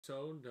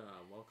episode.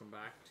 Welcome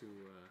back to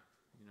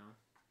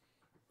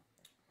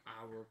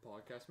our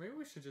podcast. Maybe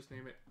we should just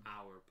name it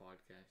our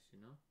podcast.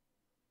 No.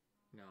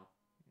 No.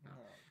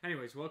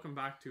 Anyways, welcome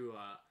back to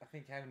I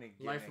think having a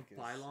gimmick Life of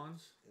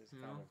Pylons. is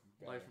kind of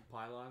better. Life of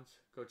Pylons.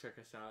 Go check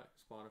us out.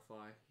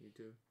 Spotify,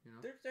 YouTube.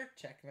 They're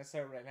checking us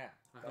out right now.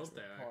 I That's hope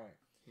the they are. point.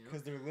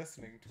 Because they're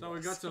listening to So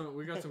us.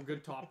 we got some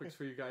good topics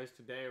for you guys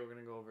today. We're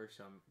gonna go over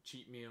some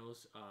cheat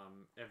meals.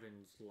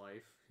 Evan's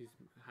life. He's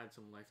had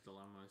some life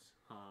dilemmas.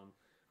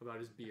 About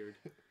his beard.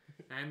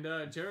 And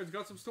Jared's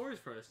got some stories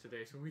for us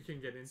today, so we can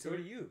get into So it.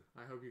 do you.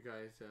 I hope you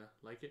guys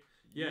like it.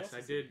 You Yes, also I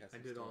said did. you had I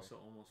some did story. also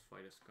almost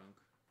fight a skunk,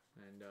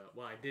 and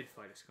I did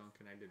fight a skunk,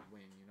 and I did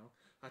win.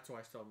 That's why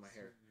I still have my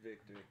hair.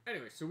 Victory.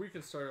 Anyway, so we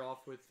can start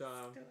off with Still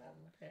have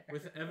my hair.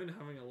 with Evan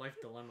having a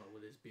life dilemma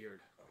with his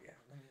beard. Oh yeah.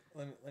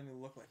 Let me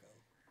look like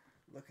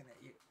I'm looking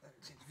at you. Let me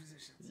change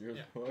positions. You're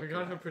Yeah, the we fuck-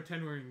 gotta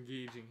pretend we're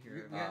engaging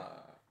here. Yeah.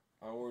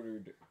 I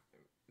ordered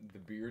the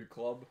Beard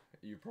Club.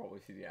 You probably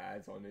see the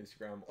ads on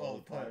Instagram all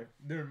the time.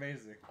 They're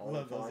amazing. All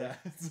Love the those time.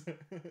 ads.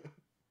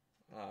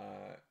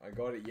 I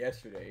got it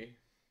yesterday.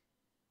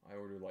 I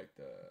ordered like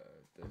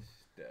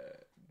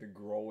the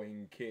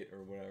growing kit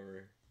or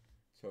whatever,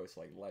 so it's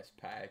like less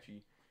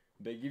patchy.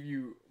 They give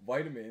you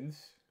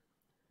vitamins,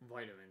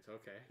 Vitamins,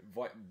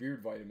 okay.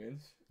 beard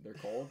vitamins. They're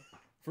called.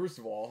 First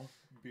of all,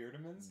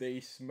 Beardamans? they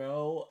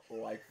smell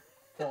like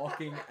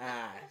fucking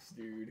ass,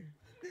 dude.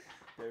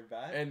 They're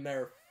bad? And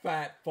they're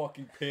fat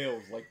fucking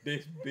pills, like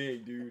this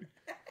big, dude.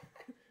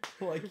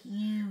 Like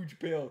huge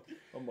pills.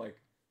 I'm like,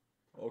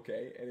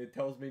 okay. And it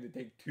tells me to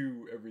take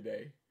 2 every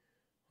day.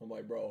 I'm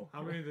like, bro.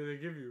 How many did they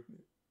give you?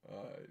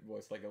 Well,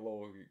 it's like a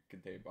low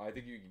contained. I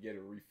think you can get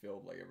it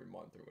refilled like every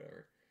month or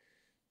whatever.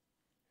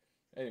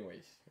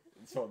 Anyways,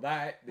 so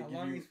that they How give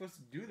long you. are you supposed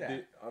to do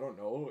that? I don't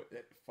know.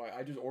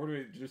 I just ordered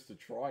it just to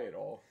try it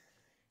all.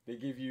 They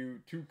give you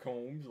 2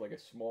 combs, like a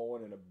small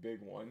one and a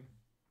big one.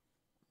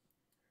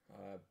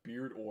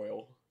 Beard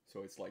oil,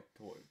 so it's like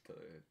to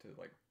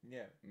like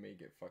Yeah. make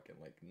it fucking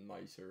like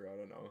nicer. I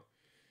don't know.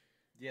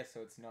 Yeah,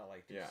 so it's not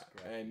like just Yeah,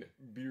 scratchy. and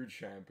beard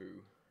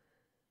shampoo.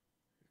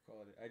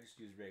 Call it. I just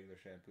use regular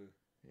shampoo.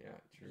 Yeah,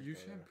 true. You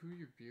shampoo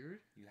your beard?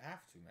 You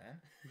have to,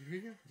 man. Do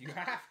you? You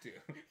have to.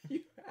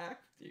 You have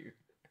to.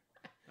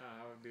 I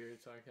have a beard,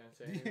 so I can't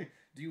say do, you, anything.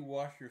 do you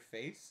wash your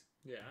face?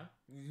 Yeah.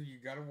 You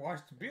gotta wash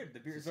the beard. The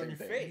It's beard's the on same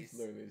your thing. face. It's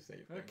literally the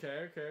same thing.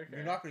 Okay.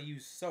 You're not gonna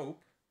use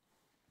soap,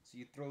 so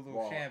you throw a little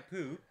Well,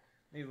 shampoo,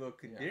 maybe a little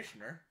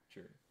conditioner.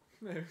 Sure.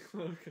 Maybe a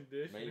little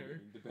conditioner. Maybe.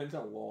 Depends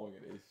how long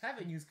it is.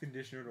 Haven't used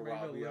conditioner in a Maybe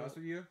while, a to be little- honest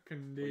with you. Well,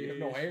 Conditioner. you have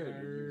no hair to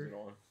use it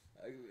on.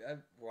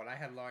 When I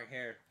had long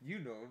hair, you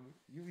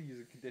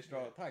use a conditioner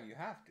all the time. You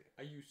have to.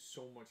 I use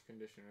so much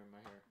conditioner in my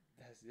hair.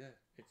 That's it.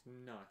 It's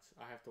nuts.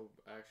 I actually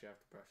have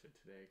to brush it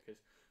today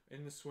because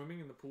in the swimming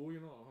in the pool,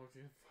 I'll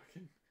just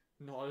fucking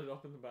knot it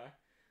up in the back.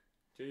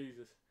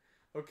 Jesus.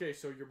 Okay,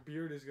 so your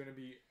beard is gonna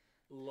be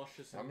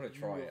luscious. I'm and gonna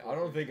try it. beautiful. I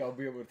don't think I'll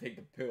be able to take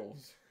the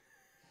pills.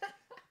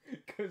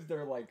 Cause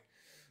they're like,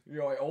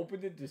 I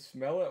opened it to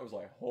smell it. I was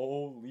like,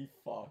 holy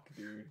fuck,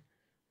 dude.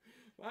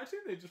 Imagine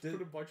they just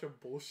put a bunch of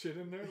bullshit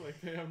in there, like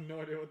they have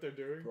no idea what they're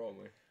doing.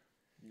 Probably.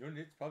 You don't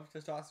need. It's probably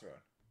testosterone.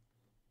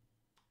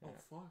 Oh Yeah.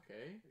 fuck,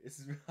 eh? This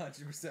is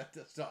 100%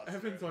 testosterone.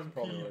 Evan's on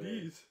Probably what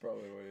it is. PEDs.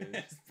 Probably what it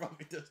is. It's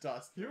probably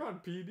testosterone. You're on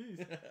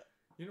PEDs.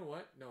 You know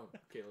what? No,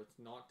 okay, let's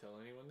not tell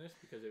anyone this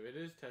because if it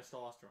is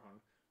testosterone,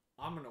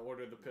 I'm gonna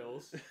order the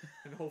pills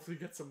and hopefully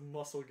get some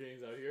muscle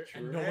gains out here,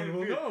 and True. no And one a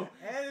will beard. know.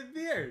 And a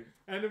beard.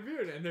 And a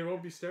beard, and there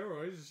won't be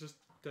steroids. It's just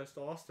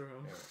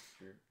testosterone. Yeah,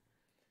 sure.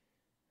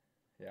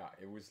 Yeah,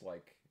 it was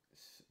like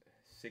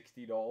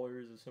 $60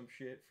 or some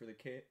shit for the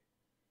kit.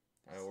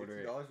 I order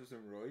it. $60 for some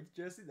roids,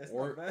 Jesse. That's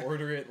Or not bad.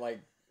 order it like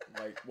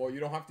well, you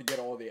don't have to get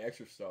all the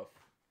extra stuff.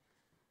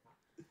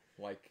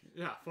 Like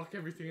Yeah, fuck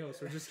everything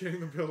else. We're just getting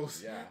the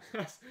pills. Yeah.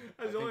 that's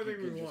I the only think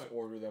thing you we can want. just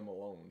order them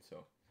alone.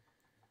 So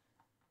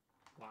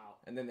Wow.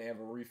 and then they have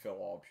a refill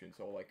option.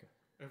 So like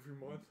Every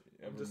month,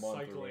 I'm every just month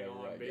or cycling whatever,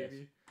 on, I baby.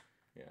 guess.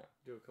 Yeah.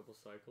 Do a couple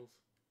cycles.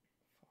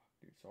 Fuck,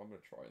 dude. So I'm gonna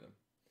try them.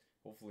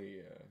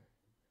 Hopefully,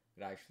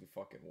 it actually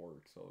fucking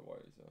works.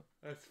 Otherwise,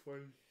 That's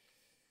funny.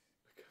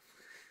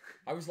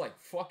 I was like,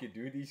 "Fuck it,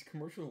 dude. These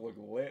commercials look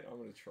lit. I'm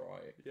gonna try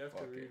it." You have to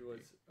Fuck read it,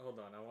 what's. Hold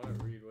on, I want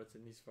to read what's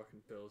in these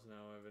fucking pills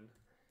now, Evan.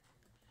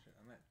 Shit,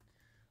 I'm at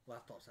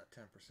laptop's at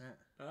 10%.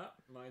 Ah,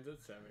 mine's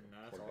at 7.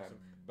 That's Plug that awesome.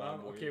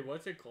 bad boy Okay, in.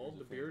 what's it called? Here's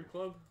The a Beard finger.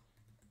 Club.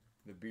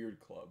 The Beard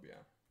Club,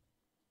 yeah.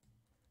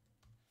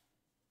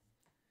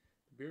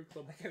 The Beard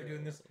Club. Like I'm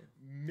doing this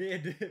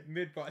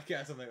mid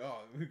podcast. I'm like,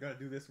 oh, we gotta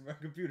do this. My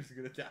computer's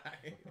gonna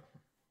die.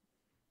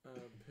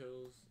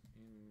 Pills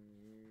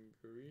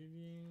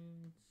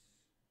ingredients.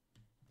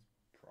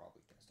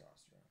 Probably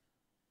testosterone.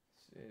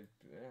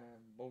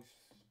 Most,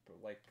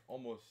 like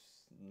almost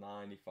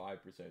 95%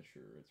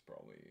 sure it's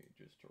probably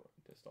just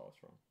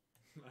testosterone.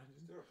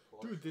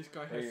 Dude, this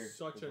guy Right has here.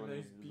 such This a one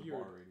nice is the beard.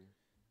 bar right here.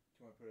 Do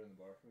you want to put it in the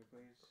bar for me,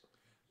 please?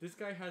 This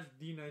guy has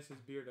the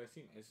nicest beard I've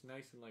seen. It's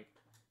nice and like.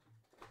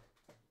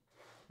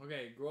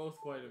 Okay, growth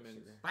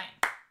vitamins. Sugar. Bang.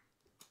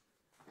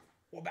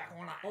 Well, back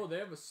one eye. Oh, they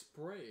have a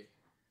spray.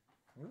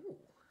 Ooh.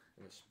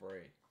 And a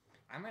spray.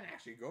 I might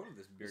actually go to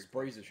this The beard.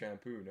 spray's a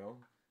shampoo, no?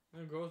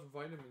 No, growth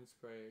vitamin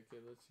spray.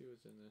 Okay, let's see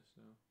what's in this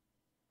now.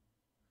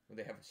 Well,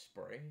 they have a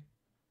spray?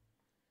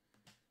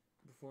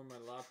 Before my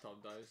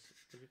laptop dies.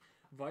 Okay.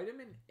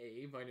 Vitamin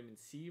A, vitamin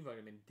C,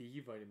 vitamin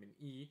D, vitamin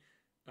E,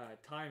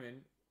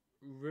 thiamine,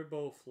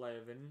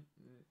 riboflavin,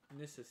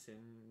 niacin,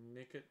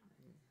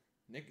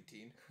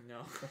 Nicotine.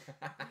 no,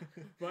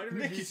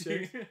 vitamin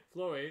B6,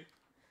 folate.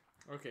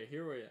 Okay,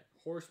 here we are.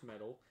 Horse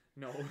metal.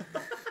 No.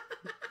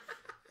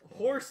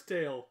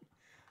 Horsetail.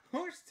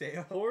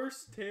 Horsetail.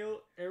 Horsetail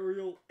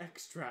aerial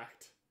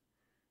extract.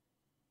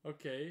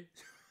 Okay.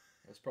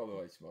 That's probably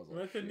why it smells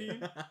like shit.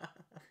 Methionine.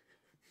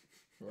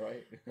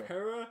 Right?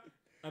 Para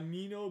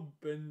amino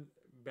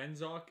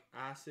benzoic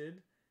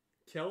acid,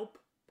 kelp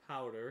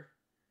powder,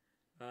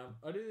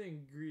 other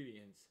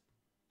ingredients: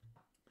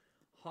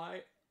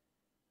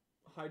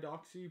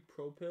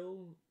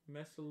 hydroxypropyl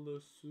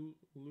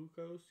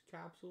methylglucose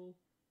capsule,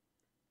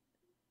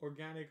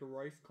 organic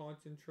rice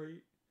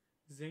concentrate,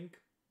 zinc,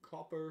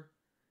 copper.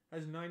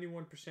 Has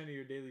 91% of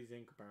your daily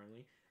zinc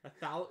apparently.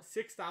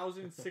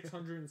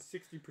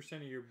 6,660%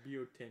 of your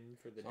biotin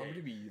for the So I'm day.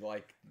 gonna be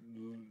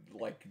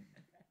like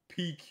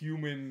peak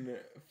human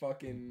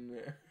fucking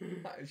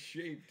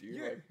shape,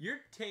 dude. Like,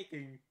 You're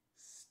taking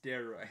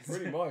steroids.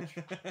 pretty much.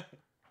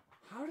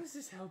 How does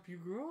this help you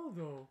grow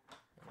though?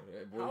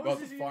 We're How about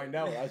is to this find even-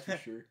 out, that's for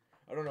sure.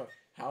 I don't know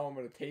how I'm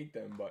gonna take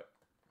them, but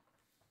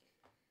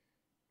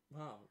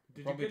Wow.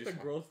 Did Probably you get the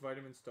just- growth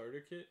vitamin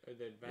starter kit or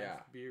the advanced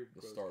Yeah, beard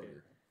the growth starter.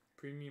 kit?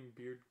 Premium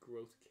beard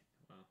growth kit.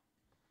 Wow.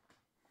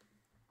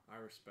 I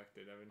respect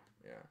it, Evan.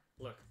 Yeah.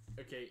 Look,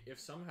 okay, if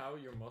somehow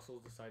your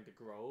muscles decide to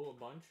grow a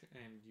bunch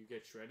and you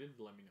get shredded,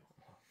 let me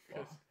know.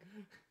 'Cause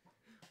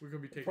we're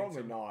gonna be taking Probably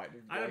some. not.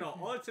 I don't Like, know.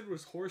 All it said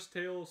was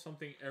horsetail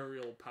something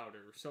aerial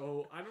powder.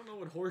 So I don't know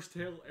what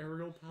horsetail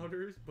aerial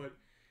powder is, but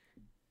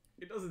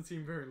it doesn't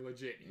seem very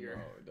legit here.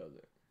 No, it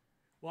doesn't.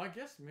 Well, I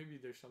guess maybe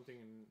there's something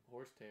in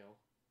horsetail.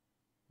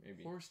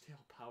 Maybe.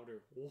 Horsetail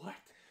powder. What?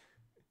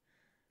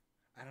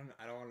 I don't know.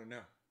 I don't want to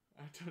know.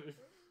 I don't.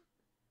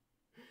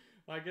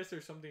 Well, I guess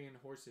there's something in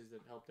horses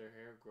that help their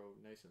hair grow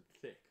nice and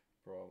thick.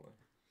 Probably.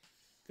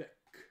 Thick.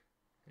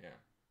 Yeah.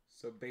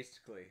 So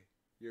basically,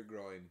 you're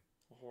growing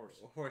A horse.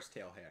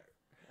 horsetail hair.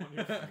 On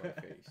your On my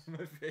face.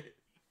 My face.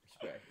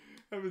 Respect.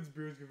 Evan's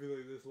beard's gonna be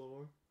like this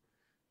long.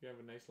 You have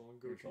a nice long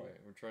goatee.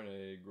 We're trying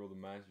to grow the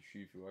Master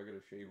Shifu. I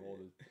gotta shave all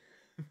the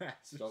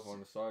Master stuff on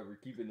the side. We're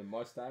keeping the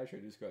mustache. I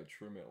just gotta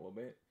trim it a little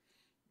bit.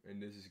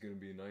 And this is gonna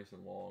be nice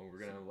and long. We're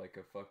gonna have like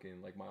a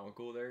fucking, like my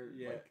uncle there.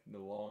 Yeah. Like the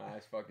long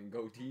ass fucking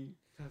goatee.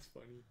 That's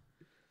funny.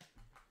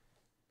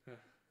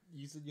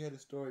 You said you had a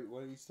story.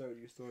 Why don't you start with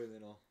your story,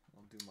 then I'll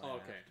do mine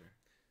Okay. after.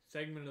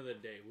 Segment of the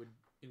day. Would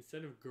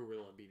instead of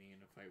gorilla beating in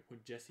a fight,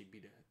 would Jesse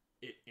beat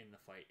it in the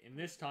fight? And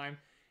this time,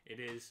 it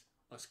is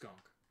a skunk.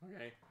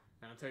 Okay,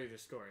 and I'll tell you the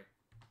story.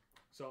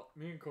 So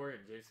me and Corey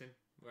and Jason,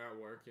 we're at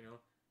work,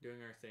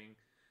 doing our thing,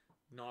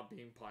 not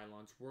being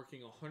pylons,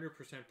 working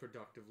 100%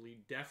 productively,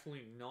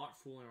 definitely not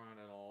fooling around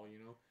at all.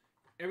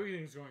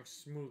 Everything's going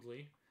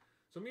smoothly.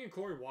 So me and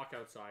Corey walk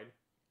outside.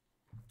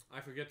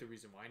 I forget the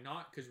reason why.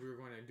 Not because we were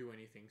going to do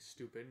anything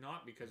stupid.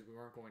 Not because we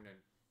weren't going to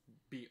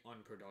be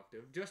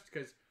unproductive. Just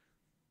because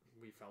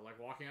we felt like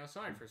walking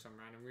outside for some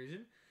random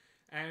reason.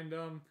 And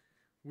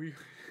we...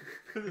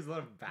 There's a lot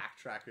of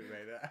backtracking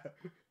right now.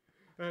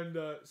 And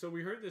so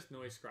we heard this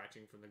noise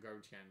scratching from the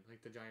garbage can.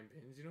 Like the giant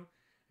bins,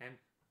 And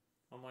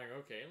I'm like,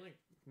 okay. Like,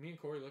 me and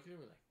Corey look at it.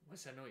 We're like,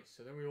 what's that noise?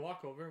 So then we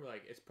walk over. And we're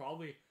like, it's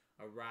probably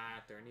a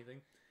rat or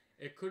anything.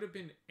 It could have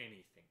been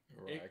anything.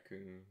 A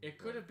raccoon. It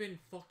could have been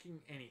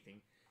fucking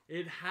anything.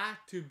 It had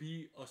to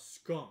be a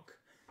skunk.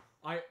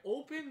 I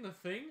open the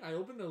thing. I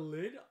open the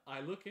lid.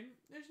 I look in.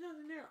 There's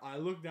nothing there. I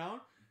look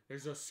down.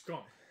 There's a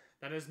skunk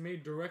that has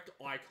made direct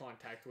eye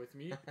contact with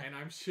me, and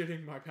I'm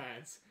shitting my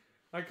pants.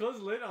 I close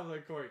the lid. I'm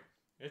like, Corey,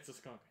 it's a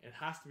skunk. It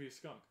has to be a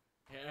skunk.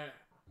 Yeah.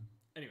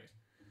 Anyways,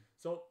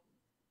 so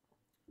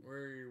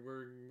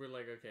we're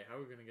like, okay, how are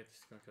we gonna get the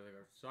skunk to the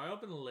garbage? So I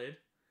open the lid.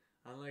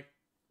 I'm like,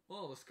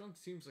 well, the skunk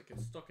seems like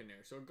it's stuck in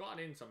there. So it got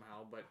in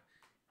somehow, but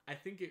I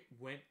think it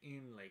went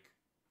in like,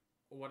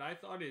 what I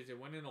thought is it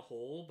went in a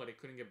hole, but it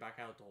couldn't get back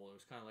out the hole. It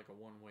was kind of like a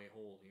one-way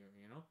hole here,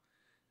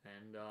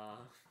 And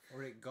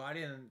Or it got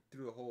in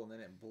through a hole and then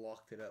it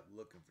blocked it up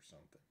looking for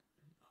something.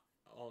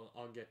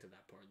 I'll get to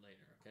that part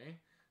later, okay?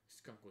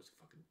 Skunk was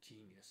a fucking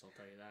genius, I'll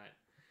tell you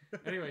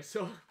that. Anyway,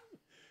 so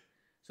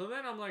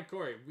then I'm like,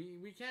 Corey,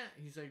 we can't.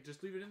 He's like,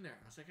 just leave it in there.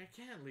 I was like, I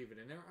can't leave it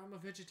in there. I'm a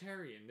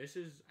vegetarian. This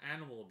is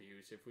animal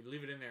abuse if we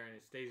leave it in there and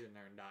it stays in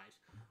there and dies.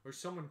 Or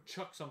someone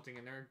chucks something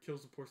in there and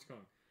kills the poor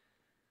skunk.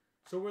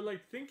 So we're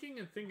like thinking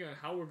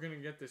how we're going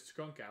to get this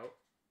skunk out.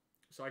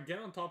 So I get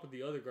on top of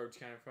the other garbage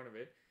can in front of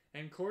it.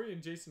 And Corey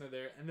and Jason are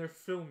there and they're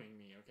filming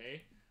me,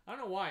 okay? I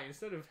don't know why.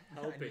 Instead of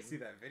I helping, didn't see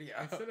that video.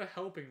 instead of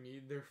helping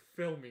me, they're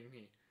filming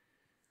me.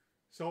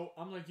 So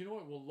I'm like, you know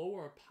what? We'll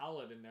lower a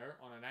pallet in there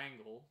on an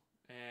angle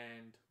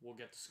and we'll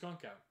get the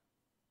skunk out.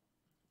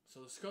 So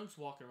the skunk's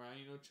walking around,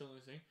 chilling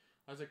this thing.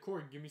 I was like,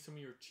 Corey, give me some of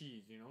your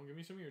cheese, you know? Give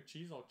me some of your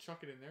cheese. I'll chuck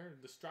it in there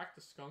and distract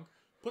the skunk.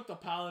 Put the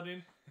pallet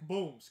in.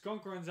 Boom.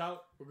 Skunk runs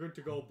out. We're good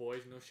to go,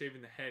 boys. No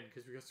shaving the head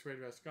because we got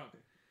sprayed by a skunk.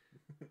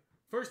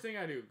 First thing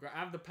I do, I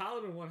have the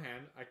pallet in one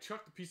hand. I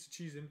chuck the piece of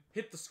cheese in.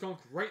 Hit the skunk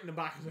right in the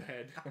back of the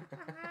head.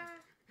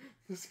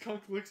 The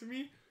skunk looks at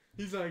me.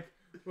 He's like,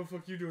 what the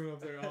fuck you doing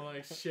up there? I'm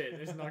like, shit,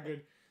 it's not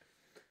good.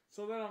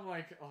 So then I'm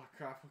like, oh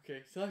crap,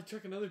 okay. So I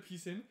chuck another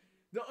piece in.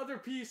 The other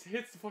piece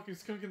hits the fucking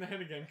skunk in the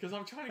head again because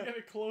I'm trying to get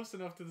it close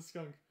enough to the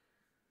skunk.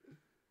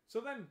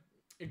 So then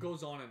it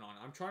goes on and on.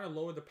 I'm trying to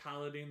lower the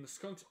pallet in. The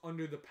skunk's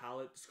under the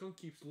pallet. The skunk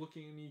keeps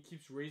looking at me,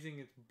 keeps raising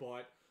its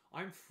butt.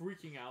 I'm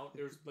freaking out.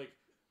 There's like,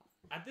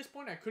 at this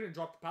point I couldn't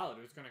drop the pallet.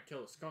 It was going to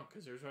kill the skunk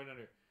because it was right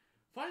under.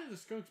 Finally the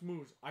skunk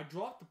moves. I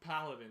drop the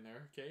pallet in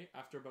there, okay,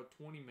 after about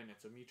 20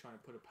 minutes of me trying to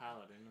put a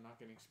pallet in and not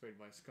getting sprayed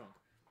by a skunk.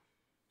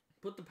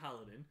 Put the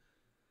pallet in.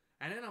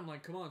 And then I'm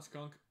like, come on,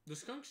 skunk. The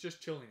skunk's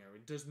just chilling there.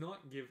 It does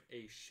not give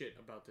a shit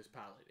about this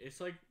pallet. It's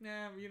like,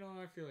 nah, you know,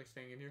 I feel like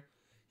staying in here.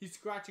 He's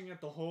scratching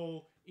at the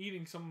hole,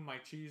 eating some of my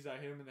cheese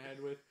I hit him in the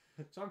head with.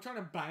 So I'm trying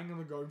to bang on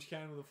the garbage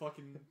can with a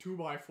fucking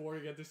 2x4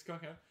 to get this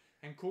skunk out.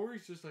 And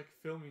Corey's just like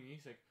filming me.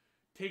 He's like,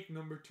 take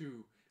number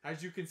 2.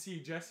 As you can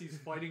see, Jesse's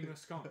fighting the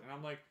skunk. And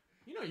I'm like,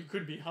 you know, you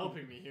could be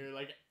helping me here.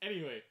 Like,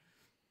 anyway.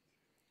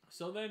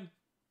 So then,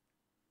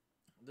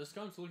 the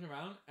skunk's looking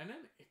around, and then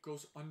it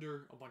goes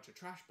under a bunch of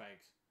trash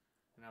bags.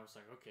 And I was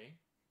like, okay.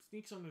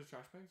 Sneaks under the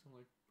trash bags. I'm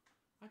like,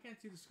 I can't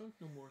see the skunk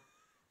no more.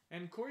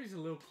 And Corey's a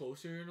little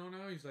closer, you know,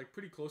 now. He's like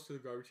pretty close to the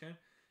garbage can.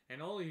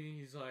 And all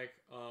he's like,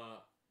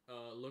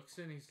 looks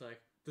in, he's like,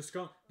 the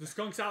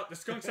skunk's out.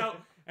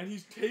 And he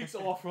takes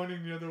off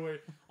running the other way.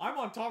 I'm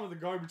on top of the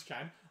garbage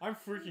can. I'm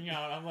freaking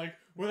out. I'm like,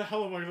 where the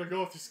hell am I going to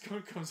go if the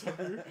skunk comes up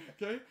here?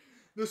 Okay?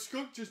 The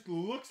skunk just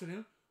looks at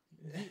him.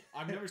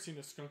 I've never seen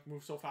a skunk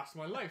move so fast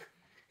in my life.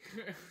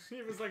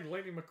 He was like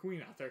Lightning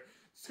McQueen out there.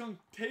 Skunk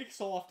takes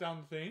off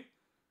down the thing.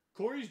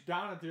 Corey's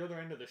down at the other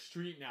end of the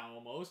street now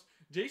almost.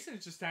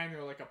 Jason's just standing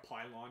there like a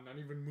pylon, not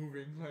even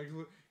moving. Like,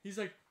 he's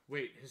like,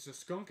 wait, is the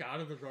skunk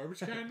out of the garbage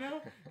can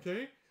now?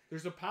 Okay?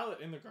 There's a pallet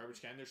in the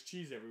garbage can. There's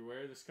cheese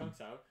everywhere. The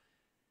skunk's out.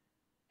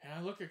 And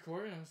I look at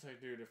Corey and I was like,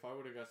 dude, if I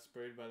would have got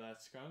sprayed by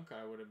that skunk,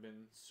 I would have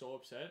been so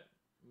upset.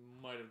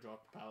 Might have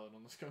dropped the pallet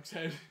on the skunk's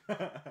head.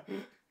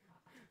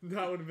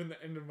 That would have been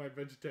the end of my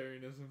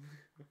vegetarianism.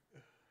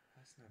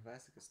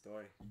 That's a good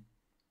story.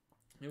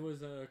 It was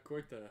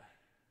quite the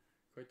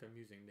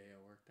amusing day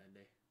at work that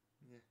day.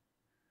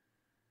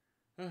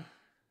 Yeah.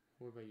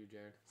 What about you,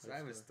 Jared? So I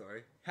have a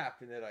story.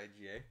 Happened at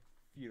IGA.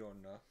 If you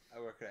don't know, I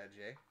work at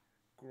IGA.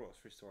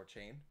 Grocery store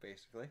chain,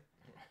 basically.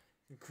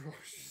 Grocery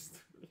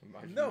store.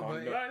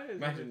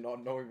 Imagine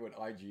not knowing what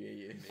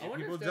IGA is.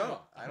 People don't.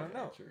 I don't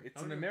know. Sure.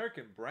 It's an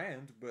American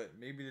brand, but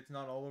maybe it's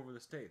not all over the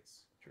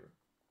States. Sure.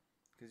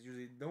 Because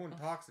usually no one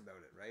talks about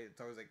it, right?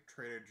 It's always like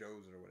Trader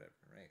Joe's or whatever,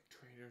 right?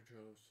 Trader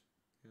Joe's.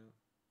 Yeah.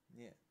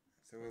 Yeah.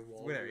 So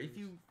it's whatever. If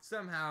you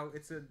somehow,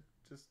 it's a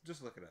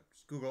just look it up.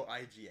 Just Google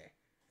IGA.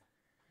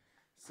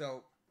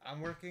 So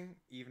I'm working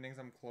evenings.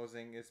 I'm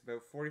closing. It's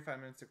about 45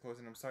 minutes to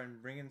closing. I'm starting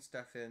bringing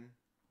stuff in,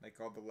 like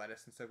all the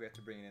lettuce and stuff. We have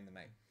to bring it in the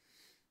night,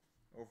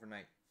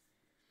 overnight.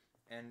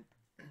 And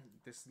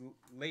this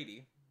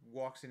lady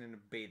walks in a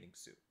bathing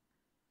suit.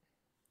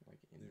 Like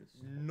in this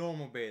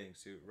normal bathing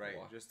suit, right?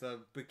 What? Just a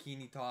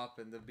bikini top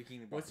and the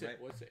bikini bottom,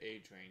 right? What's the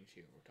age range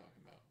here we're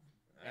talking about?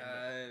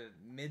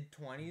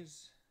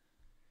 Mid-20s.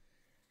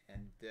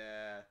 And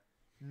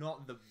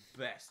not the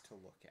best to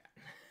look at.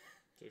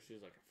 So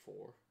she's like a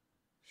 4.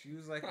 She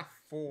was like a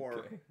 4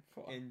 Okay,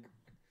 fuck. and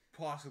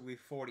possibly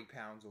 40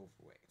 pounds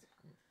overweight.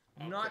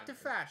 Okay. Not to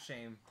fat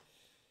shame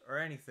or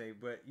anything,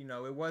 but you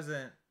know, it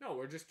wasn't. No,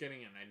 we're just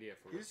getting an idea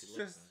for what It's she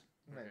looks just.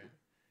 like. Okay.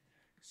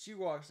 She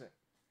walks in.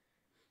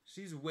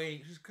 She's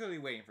waiting. She's clearly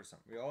waiting for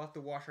something. We all have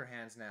to wash our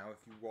hands now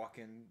if you walk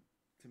in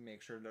to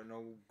make sure that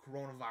no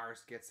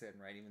coronavirus gets in,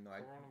 right? Even though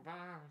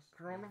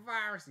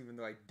coronavirus, even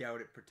though I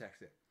doubt it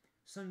protects it.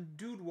 Some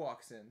dude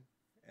walks in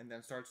and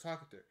then starts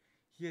talking to her.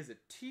 He has a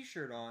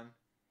t-shirt on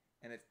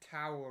and a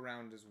towel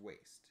around his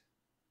waist,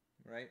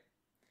 right?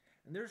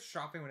 And they're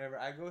shopping whenever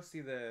I go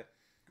see the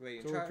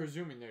lady. So we're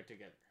presuming they're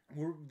together.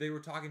 They were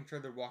talking to each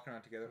other, walking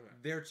around together. Okay.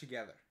 They're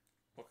together,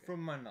 Okay.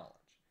 from my knowledge.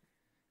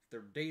 If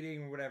they're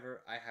dating or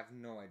whatever, I have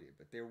no idea.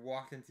 But they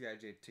walked into the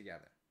IJ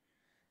together.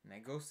 And I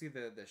go see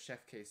the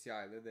chef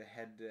KCI, the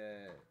head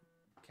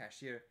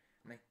cashier.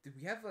 I'm like, did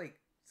we have like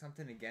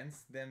something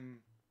against them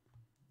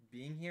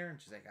being here? And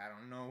she's like, I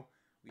don't know.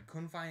 We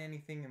couldn't find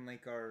anything in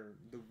like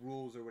the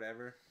rules or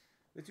whatever.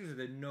 It's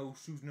usually the no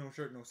shoes, no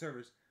shirt, no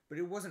service. But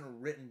it wasn't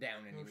written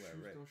down anywhere, no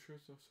shoes, right? no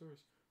shirts, no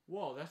service.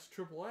 Whoa, that's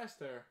triple S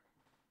there.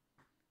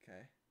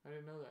 Okay. I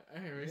didn't know that.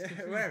 Anyways.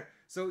 Yeah, whatever.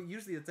 So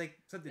usually it's like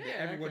something that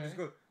everyone okay. just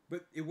goes.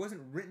 But it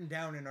wasn't written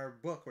down in our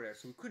book or whatever,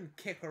 so we couldn't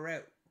kick her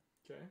out.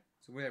 Okay.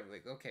 So whatever,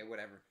 like, okay,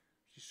 whatever.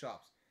 She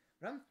shops.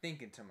 But I'm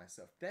thinking to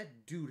myself,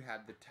 that dude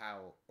had the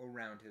towel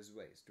around his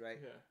waist, right?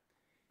 Yeah.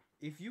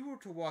 If you were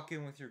to walk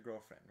in with your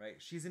girlfriend, right?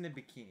 She's in a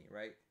bikini,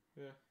 right?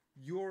 Yeah.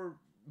 You're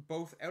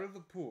both out of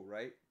the pool,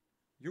 right?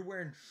 You're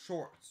wearing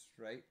shorts,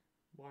 right?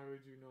 Why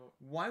would you not?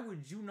 Why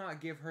would you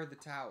not give her the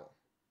towel?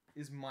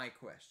 Is my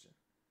question.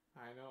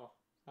 I know.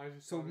 I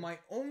just So thought my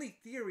only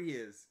theory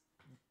is,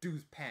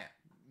 dude's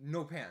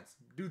no pants.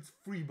 Dude's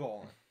free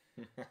balling.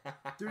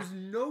 There's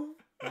no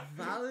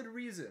valid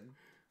reason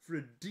for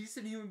a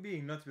decent human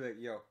being not to be like,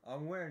 yo,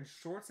 I'm wearing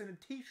shorts and a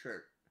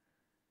t-shirt.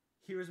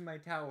 Here's my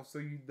towel, so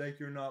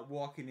you're not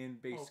walking in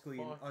basically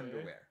in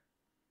underwear.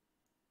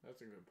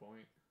 That's a good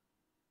point.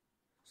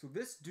 So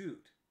this dude,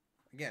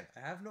 again,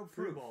 I have no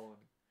Free proof. balling.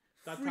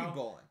 Free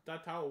balling.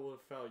 That towel would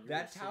have fell.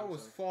 That towel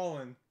was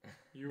falling.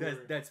 You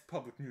That's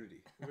public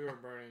nudity. We were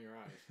burning your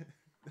eyes.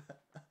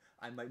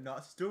 I might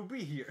not still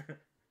be here.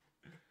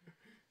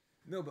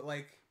 No, but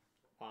like,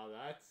 wow,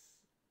 that's.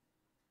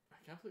 I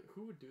can't believe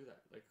who would do that.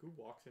 Like, who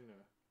walks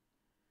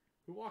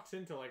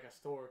into like a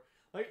store?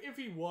 Like, if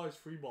he was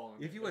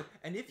freeballing. If he was,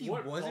 and if he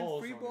wasn't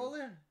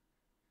freeballing,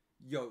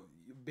 yo,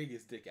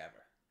 biggest dick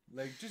ever.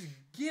 Like, just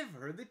give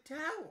her the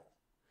towel.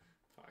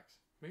 Facts.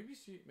 Maybe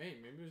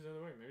it was the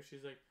other way. Maybe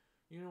she's like,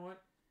 you know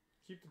what?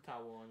 Keep the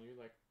towel on you.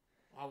 Like,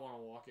 I want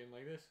to walk in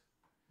like this.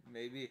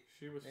 Maybe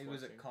it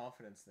was a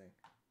confidence thing.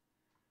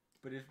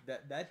 But if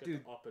that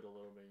dude up it a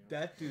little bit,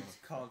 that dude's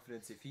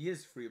confidence, if he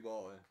is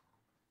freeballing,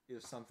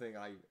 is something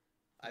I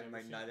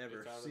might not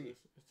ever see.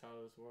 It's out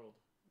of this world.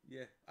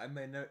 Yeah, I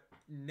might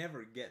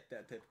never get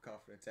that type of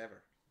confidence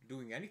ever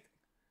doing anything.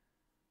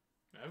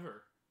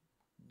 Ever.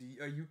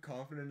 Are you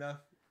confident enough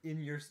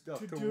in your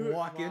stuff to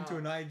walk into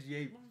an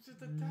IGA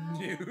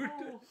nude?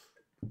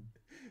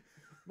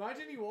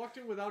 Imagine he walked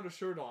in without a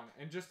shirt on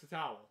and just a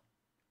towel.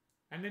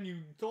 And then you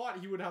thought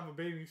he would have a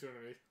bathing suit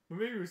underneath. But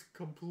maybe he was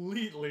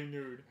completely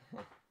nude.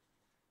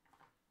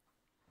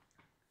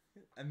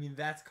 I mean,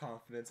 that's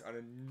confidence on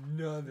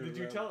another Did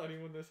you tell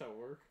anyone this at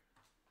work?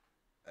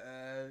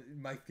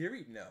 My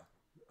theory? No.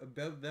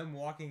 About them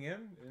walking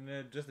in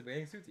just a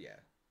bathing suit? Yeah.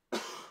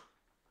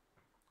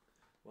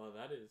 Well,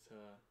 that is...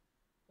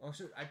 Oh,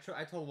 shit.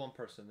 I told one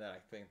person that I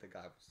think the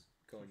guy was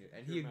going to...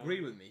 And he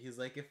agreed with me. He's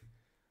like, if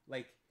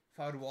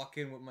I would walk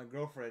in with my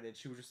girlfriend and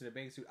she was just in a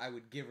bathing suit, I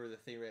would give her the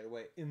thing right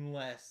away.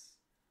 Unless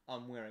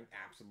I'm wearing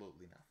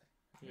absolutely nothing.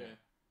 Yeah.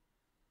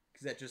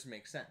 Because that just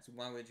makes sense.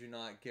 Why would you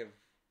not give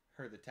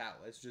her the towel?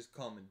 It's just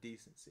common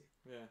decency.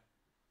 Yeah.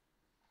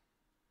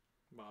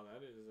 Wow,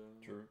 that is...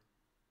 True.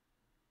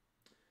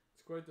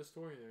 It's quite the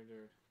story there,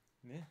 Jared.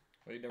 Yeah.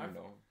 Well, you never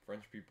know.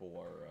 French people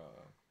are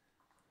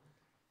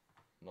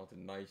not the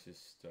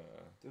nicest.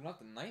 They're not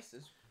the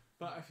nicest.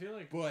 But I feel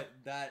like... But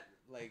that,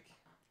 like...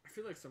 I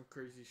feel like some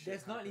crazy shit.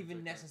 That's not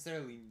even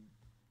necessarily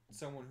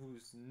someone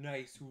who's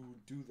nice who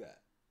would do that.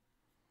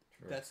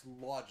 True. That's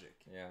logic.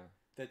 Yeah.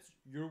 That's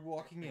you're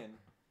walking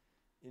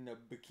in a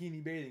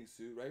bikini bathing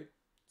suit, right?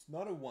 It's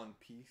not a one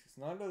piece. It's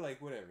not a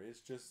whatever.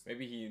 It's just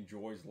maybe he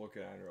enjoys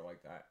looking at her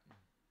like that.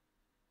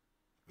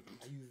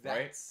 Are you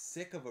that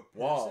sick of a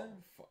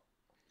person? Wow.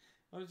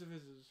 What if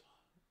it's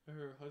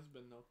her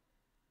husband though?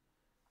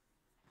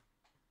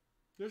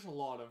 There's a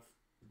lot of.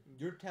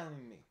 You're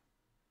telling me.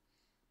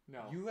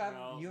 No.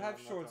 You have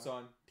shorts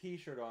on,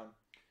 t-shirt on,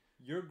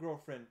 your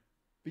girlfriend,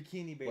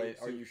 bikini bathing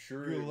suit. Are you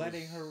sure you're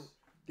letting her?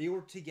 They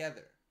were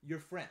together. Your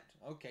friend.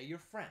 Okay, your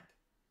friend.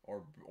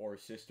 Or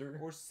sister.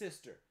 Or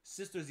sister.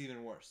 Sister's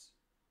even worse.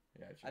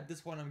 Yeah, true. At this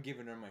point, I'm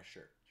giving her my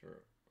shirt.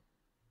 True.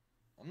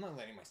 I'm not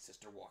letting my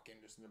sister walk in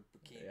just in a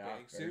bikini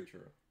bathing suit. Very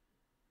true.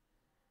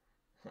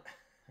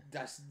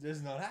 That's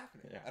not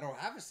happening. Yeah. I don't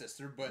have a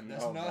sister, but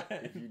that's not.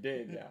 But if you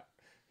did, yeah.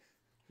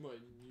 Well,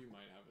 you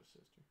might have a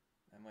sister.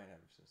 I might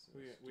have a sister.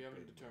 We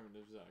haven't determined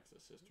if Zach's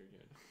a sister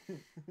yet.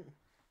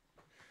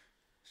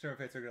 Sure,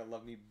 if are gonna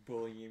love me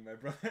bullying my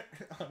brother.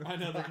 I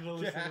know they're gonna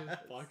listen to this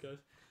podcast.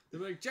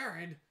 They're like,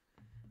 Jared,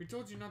 we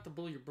told you not to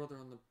bully your brother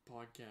on the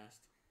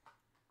podcast.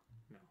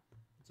 No,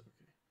 it's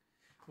okay.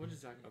 What is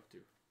Zach up to?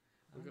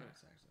 I don't know what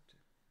Zach's up to.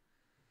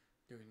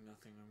 Doing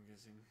nothing, I'm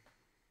guessing.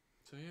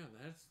 So yeah,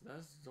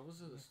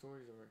 those are the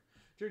stories of her.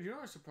 Jared, you know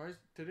what I'm surprised?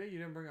 Today you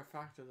didn't bring a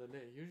fact of the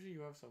day. Usually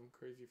you have some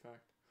crazy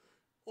fact.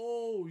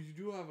 Oh, you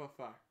do have a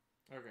fact.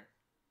 Okay.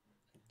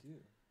 I do.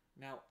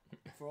 Now,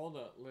 for all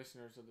the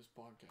listeners of this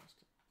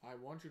podcast, I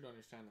want you to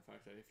understand the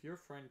fact that if your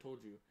friend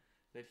told you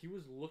that he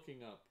was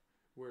looking up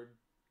where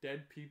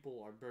dead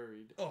people are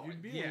buried,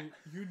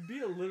 you'd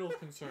be a little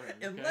concerned.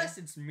 Okay? Unless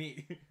it's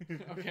me.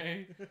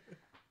 Okay.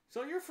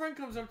 So your friend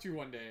comes up to you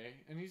one day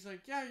and he's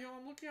like, yeah,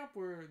 I'm looking up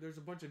where there's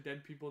a bunch of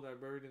dead people that are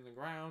buried in the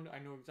ground. I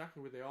know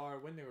exactly where they are,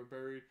 when they were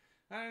buried.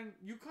 And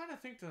you kind of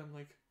think to them,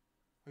 like,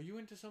 are you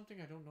into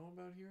something I don't know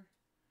about here?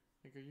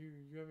 Like, are you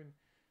haven't...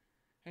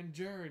 And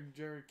Jared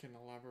can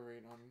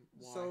elaborate on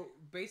why. So,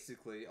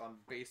 basically, on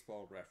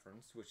Baseball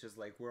Reference, which is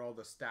where all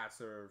the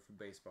stats are for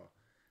baseball,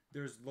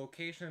 there's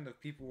location of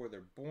people where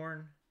they're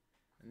born,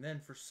 and then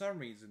for some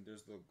reason,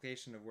 there's the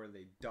location of where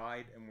they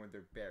died and where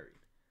they're buried.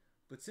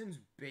 But since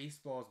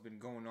baseball's been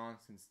going on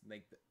since,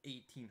 the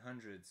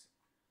 1800s,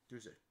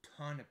 there's a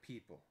ton of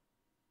people.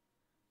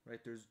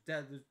 Right? There's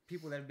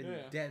people that have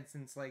been dead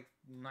since,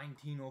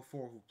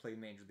 1904 who play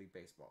Major League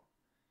Baseball.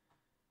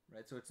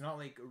 Right? So, it's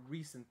not, a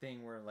recent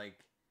thing where,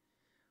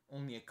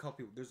 only a couple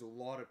people. There's a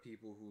lot of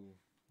people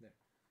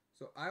who...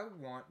 So I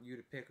want you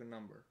to pick a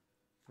number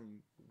from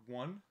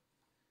 1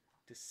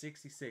 to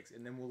 66,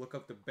 and then we'll look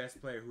up the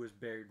best player who is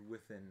buried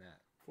within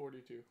that.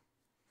 42.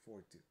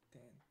 42.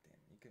 Damn.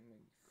 You can make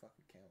me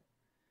fucking count.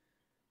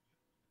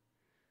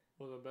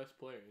 Well, the best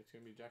player, it's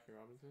going to be Jackie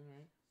Robinson,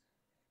 right?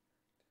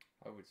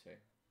 I would say.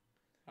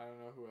 I don't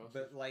know who else.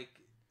 But,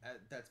 like,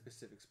 at that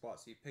specific spot.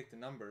 So you picked a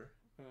number.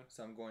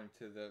 So I'm going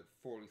to the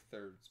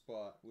 43rd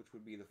spot, which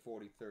would be the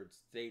 43rd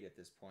state at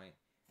this point.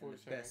 And the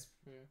 42nd. best...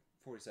 Yeah.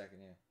 42nd,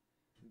 yeah.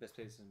 The best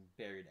place is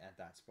buried at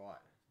that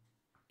spot.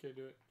 Okay,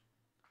 do it.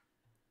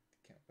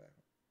 Count back.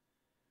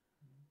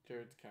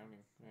 Jared's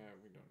counting. Yeah,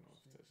 we don't know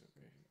if that's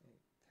okay.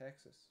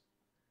 Texas.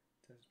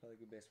 Texas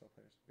probably good baseball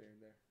players buried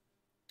there.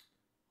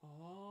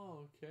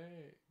 Oh,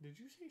 okay.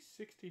 Did you say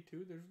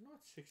 62? There's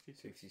not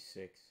 62.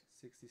 66.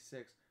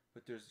 66.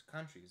 But there's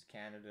countries.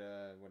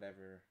 Canada,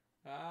 whatever.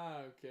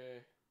 Ah,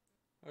 okay.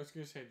 I was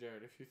going to say,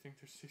 Jared, if you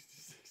think there's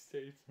 66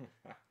 states.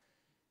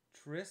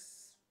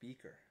 Tris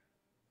Speaker.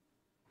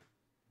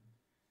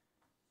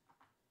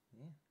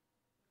 Yeah.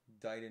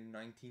 Died in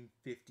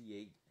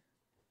 1958.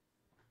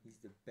 He's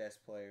the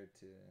best player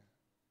to...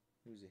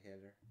 Who's a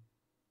hitter?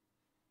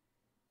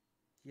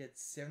 He had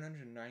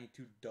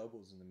 792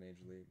 doubles in the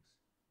major leagues.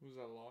 Was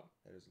that a lot?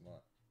 That is a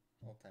lot.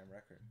 All-time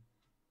record.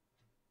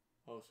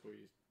 Oh, so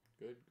he's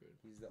good.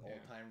 He's the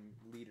Yeah. all-time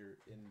leader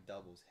in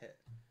doubles hit.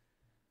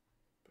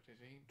 But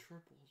it ain't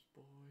triples,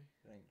 boy.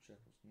 It ain't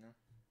triples, no.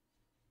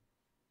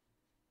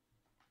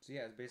 So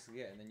yeah, it's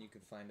basically it. And then you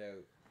can find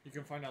out... You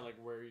can find out, like,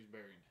 where he's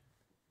buried.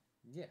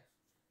 Yeah.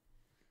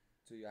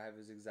 So you have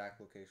his exact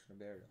location of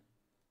burial.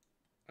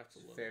 That's a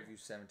little... Fairview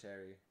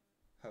Cemetery,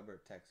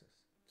 Hubbard, Texas.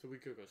 So we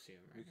could go see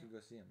him, right? We could go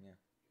see him, yeah.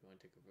 You want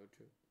to take a road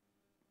trip?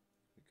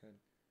 We could.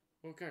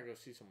 Well, we gotta go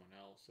see someone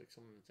else, like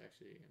someone that's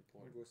actually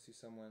We'll important. go see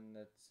someone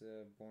that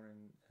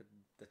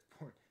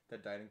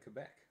died in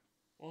Quebec.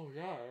 Oh,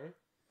 yeah.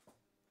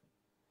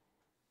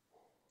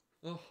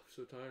 Oh, I'm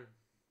so tired.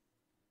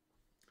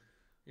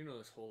 You know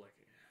this whole, like,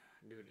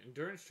 dude,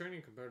 endurance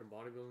training compared to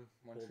bodybuilding,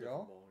 whole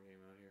Montreal? different ball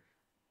game out here.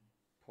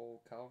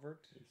 Paul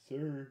Calvert. Yes,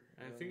 sir.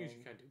 And the thing is,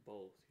 you can't do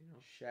both, you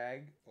know?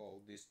 Shag.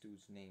 Oh, this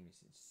dude's name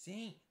is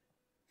insane.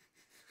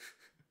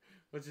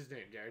 What's his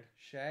name, Jared?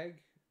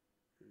 Shag.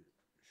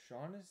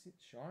 Shaughnessy?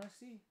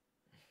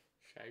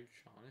 Shag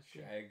Shaughnessy?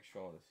 Shag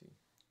Shaughnessy.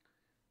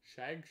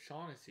 Shag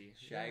Shaughnessy.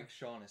 Shag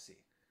Shaughnessy.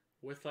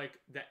 With, like,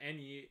 the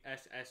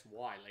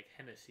N-E-S-S-Y, like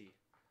Hennessy.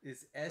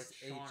 It's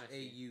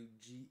Shaughnessy,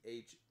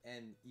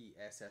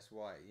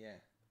 yeah.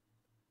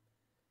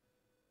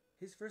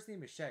 His first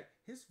name is Shag.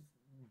 His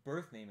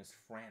birth name is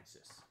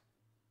Francis.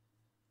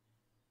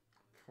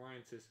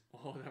 Francis.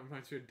 Oh, that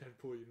reminds me of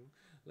Deadpool, you know?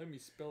 Let me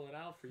spell it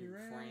out for you,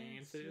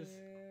 Francis.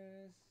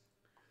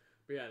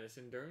 But yeah, this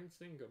endurance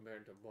thing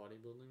compared to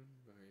bodybuilding,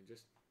 it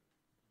just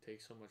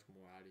takes so much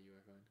more out of you,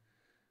 I find.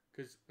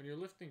 Because when you're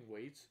lifting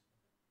weights,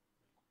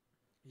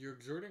 you're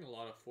exerting a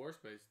lot of force,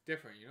 but it's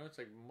different, you know? It's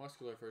like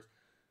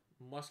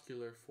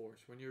muscular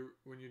force. When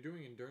you're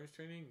doing endurance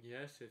training,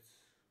 yes, it's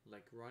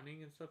like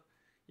running and stuff.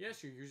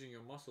 Yes, you're using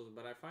your muscles,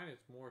 but I find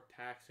it's more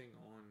taxing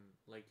on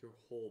like your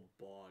whole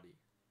body,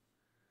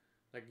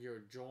 like your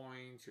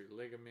joints, your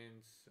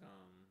ligaments.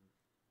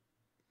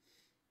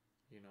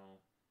 You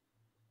know,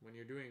 when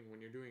you're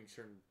doing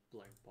certain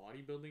like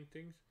bodybuilding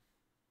things,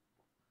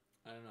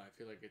 I don't know. I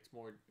feel like it's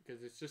more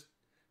because it's just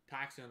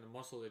taxing on the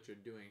muscle that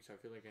you're doing. So I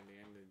feel like at the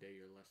end of the day,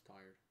 you're less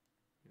tired.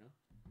 You know.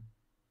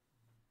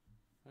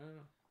 I don't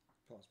know.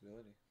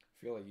 Possibility. I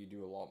feel like you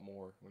do a lot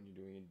more when you're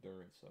doing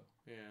endurance, though.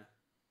 Yeah.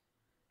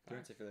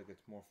 Endurance, I feel like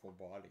it's more full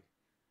body.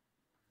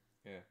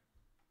 Yeah.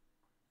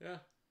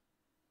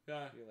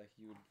 I feel like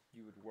you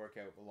would work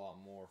out a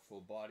lot more full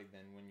body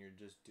than when you're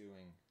just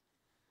doing,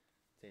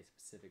 say, a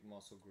specific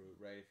muscle group,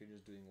 right? If you're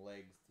just doing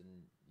legs,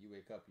 then you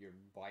wake up, your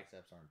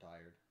biceps aren't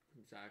tired.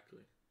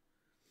 Exactly.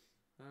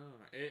 I don't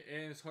know.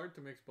 And it's hard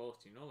to mix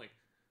both, you know? Like,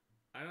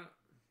 I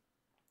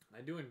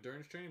do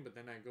endurance training, but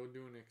then I go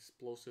do an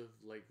explosive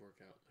leg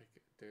workout. Like,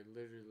 they're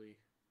literally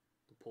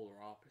the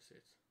polar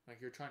opposites. Like,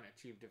 you're trying to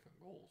achieve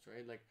different goals,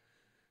 right? Like,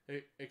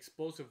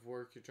 explosive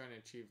work, you're trying to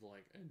achieve,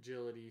 like,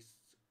 agility,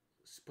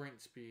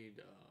 sprint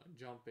speed,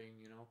 jumping,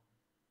 you know?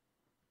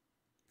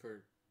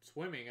 For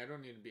swimming, I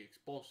don't need to be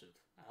explosive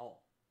at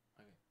all.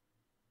 Like,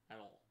 at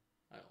all.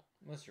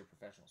 Unless you're a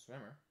professional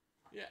swimmer.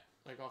 Yeah,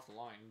 like off the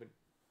line, but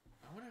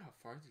I wonder how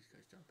far these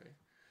guys jump, eh?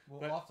 Well,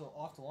 But-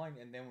 off the line,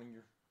 and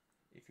then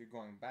if you're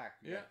going back,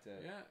 you have to...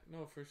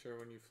 No, for sure,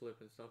 when you flip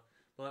and stuff.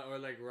 But,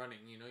 or like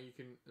running, you know,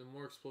 the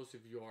more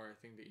explosive you are, I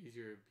think the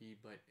easier it be,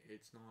 but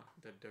it's not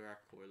the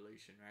direct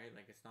correlation, right?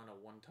 Like, it's not a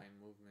one-time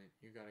movement.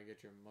 You gotta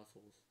get your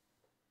muscles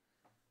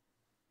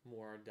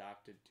more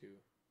adapted to.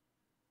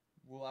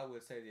 Well, I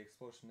would say the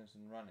explosiveness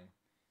in running.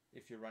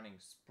 If you're running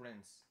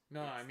sprints...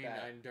 No, it's I mean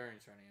that.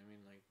 endurance running. I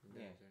mean, like,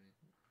 endurance running.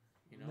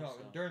 You know, No,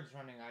 so. endurance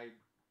running,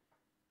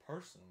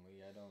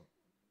 personally, I don't...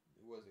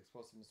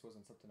 Explosiveness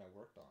wasn't something I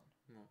worked on.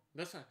 No,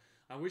 that's not.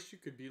 I wish you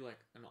could be like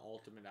an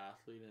ultimate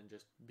athlete and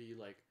just be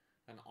like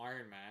an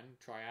Ironman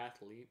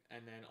triathlete,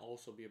 and then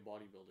also be a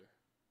bodybuilder.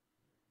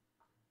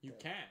 You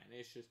can.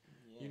 It's just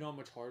Yeah. you know how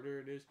much harder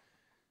it is.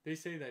 They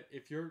say that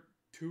if you're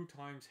 2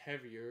 times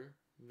heavier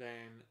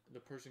than the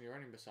person you're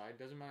running beside,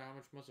 doesn't matter how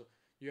much muscle,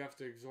 you have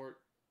to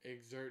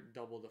exert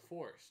double the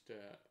force to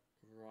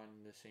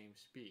run the same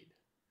speed,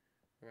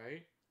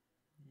 right?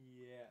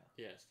 Yeah.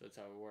 Yes, that's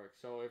how it works.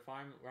 So if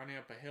I'm running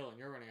up a hill and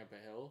you're running up a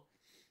hill,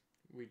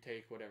 we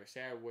take whatever.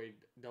 Say I weighed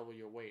double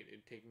your weight,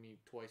 it'd take me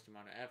twice the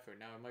amount of effort.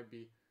 Now it might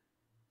be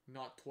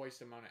not twice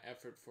the amount of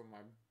effort for my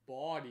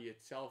body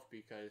itself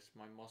because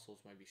my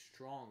muscles might be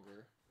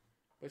stronger,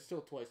 but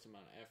still twice the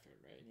amount of effort,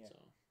 right? Yeah. So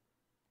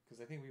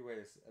Because I think we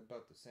weigh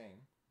about the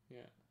same.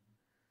 yeah.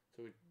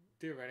 So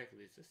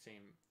theoretically, it's the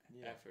same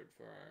Yeah. effort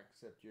for our.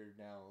 Except you're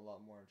now a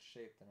lot more in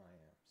shape than I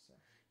am. So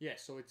Yeah,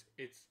 so it's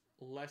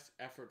less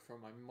effort for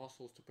my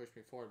muscles to push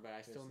me forward, but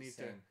I still need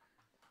to.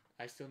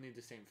 I still need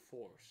the same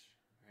force,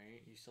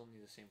 right? You still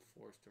need the same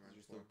force to run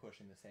You're still forward.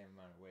 pushing the same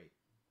amount of weight.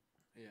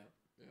 Yeah,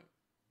 yeah.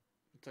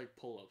 It's like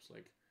pull-ups.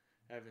 Like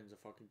Evan's a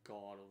fucking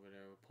god over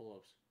there with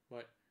pull-ups,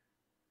 but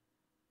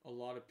a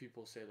lot of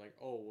people say like,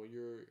 oh, well,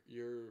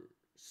 you're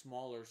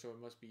smaller, so it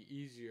must be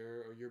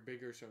easier, or you're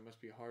bigger, so it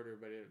must be harder.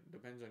 But it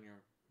depends on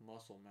your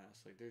muscle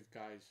mass. Like there's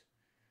guys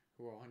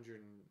who are 100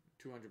 and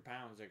 200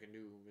 pounds that can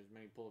do as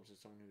many pull-ups as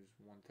someone who's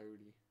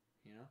 130.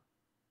 You know?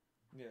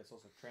 Yeah, it's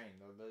also training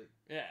though.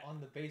 Yeah. On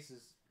the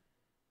basis,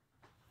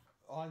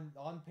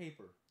 on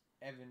paper,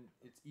 Evan,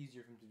 it's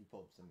easier for him to do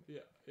pull-ups than me.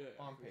 Yeah.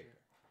 On for paper. sure.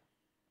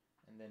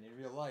 And then in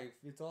real life,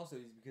 it's also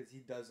easy because he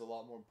does a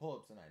lot more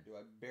pull-ups than I do.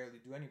 I barely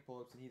do any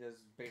pull-ups, and he does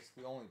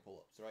basically only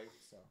pull-ups, right?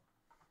 So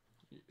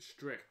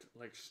Strict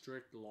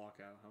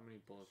lockout. How many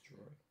pull-ups?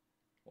 Sure.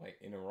 Like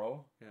in a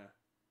row? Yeah.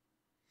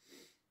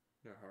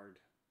 They're hard.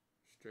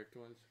 Strict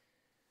ones.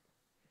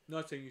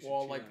 Not saying you should.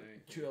 Well, cheat like on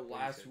anything, but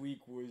last you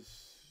week was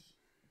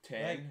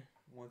 10. Right.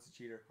 Once a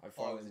cheater, I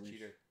always finally a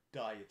cheater,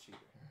 die a cheater.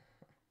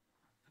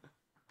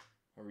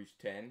 I reached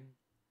 10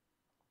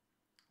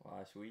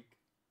 last week.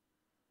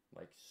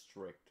 Like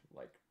strict,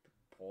 like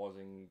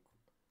pausing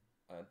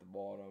at the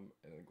bottom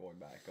and then going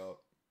back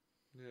up,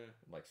 said. Yeah.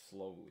 like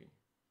slowly.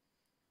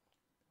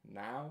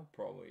 Now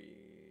probably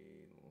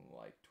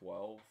like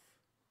 12.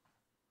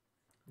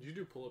 Did you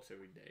do pull-ups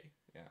every day?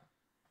 Yeah.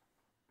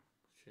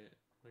 Shit.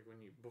 Like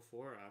when you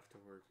before or after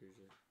work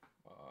usually.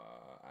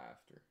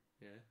 After.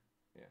 Yeah.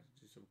 Yeah.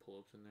 Do some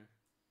pull-ups in there.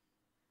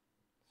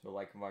 So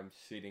like if I'm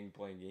sitting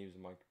playing games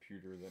on my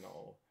computer, then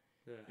I'll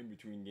Yeah. in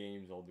between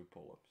games I'll do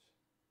pull-ups.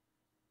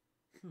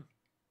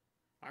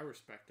 I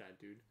respect that,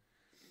 dude.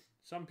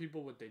 Some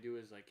people, what they do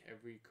is like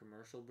every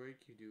commercial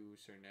break, you do a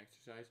certain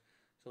exercise.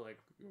 So like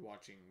you're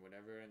watching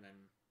whatever, and then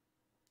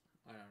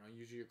I don't know.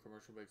 Usually your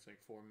commercial break's like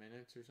 4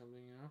 minutes or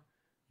something. You know,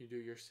 you do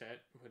your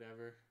set,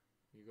 whatever.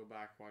 You go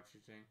back, watch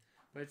your thing.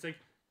 But it's like,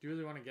 do you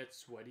really want to get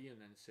sweaty and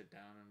then sit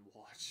down and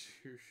watch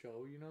your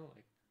show? You know,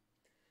 like.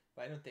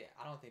 But I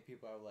don't think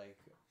people are like,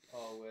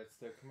 oh, it's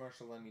the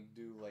commercial. Let me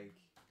do like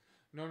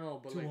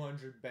No, but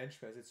 200 bench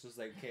press. It's just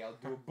like, okay, I'll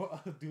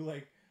do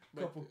like a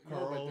But- couple no, but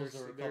curls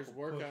or a there's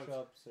couple workouts,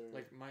 push-ups or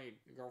like my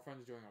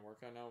girlfriend's doing a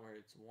workout now where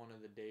it's one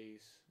of the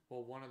days.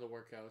 Well, one of the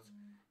workouts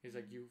is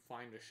like you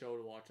find a show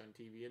to watch on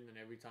TV, and then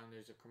every time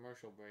there's a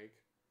commercial break,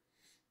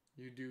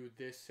 you do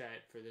this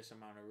set for this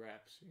amount of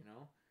reps. You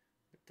know.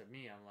 But to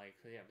me, I'm like,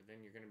 yeah, but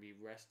then you're gonna be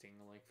resting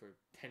like for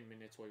 10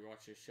 minutes while you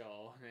watch the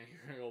show, and then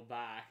you're gonna go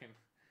back and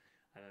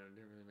I don't know.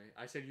 Didn't really make.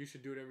 I said you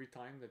should do it every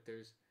time that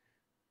there's,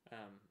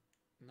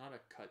 not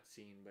a cut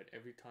scene, but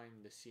every time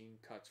the scene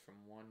cuts from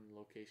one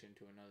location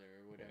to another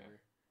or whatever.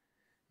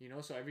 You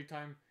know, so every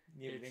time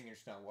yeah, it's- but then you're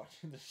just not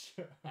watching the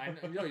show. I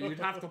know you'd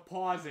have to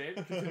pause it,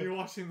 continue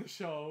watching the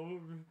show,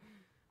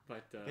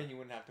 but Then you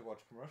wouldn't have to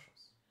watch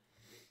commercials.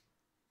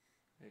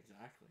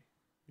 exactly.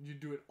 You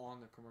do it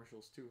on the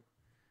commercials too.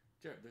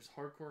 Jared, there's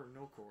hardcore or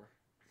no core.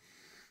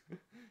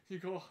 You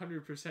go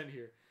 100%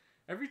 here.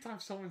 Every time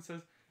someone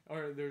says,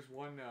 or there's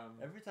one.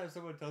 Every time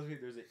someone tells me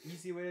there's an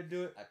easy way to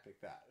do it, I pick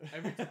that.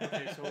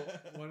 Okay, so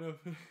one of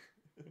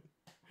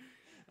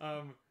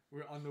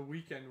we're on the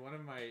weekend. One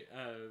of my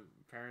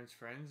parents'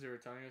 friends, they were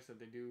telling us that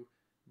they do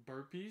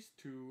burpees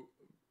to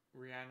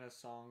Rihanna's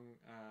song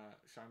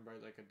 "Shine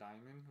Bright Like a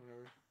Diamond,"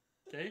 whatever.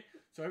 Okay,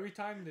 so every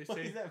time they Why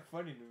say, is that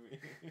funny to me?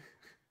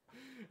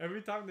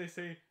 every time they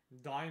say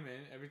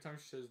diamond, every time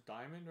she says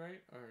diamond,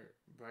 right, or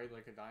bright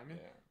like a diamond,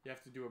 Yeah. you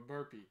have to do a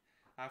burpee.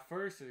 At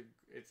first,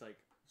 it's like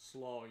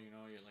slow, you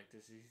know, you're like,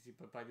 this is easy,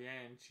 but by the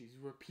end, she's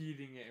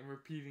repeating it and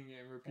repeating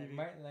it and repeating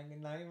it. Like a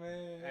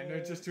diamond. And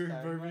they're just doing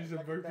Shine burpees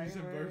and bright like a burpees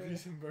and diamond.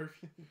 burpees and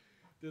burpees.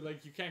 They're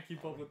like, you can't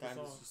keep How up many with the times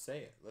song. does she say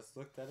it? Let's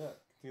look that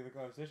up. Continue the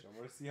conversation. I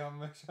want to see how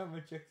much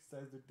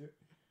exercise they're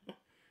doing.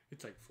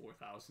 It's like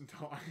 4,000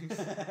 times.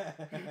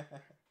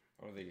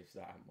 I don't think it's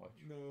that much.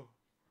 No.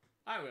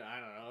 I don't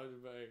know,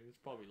 but it's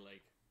probably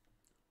like,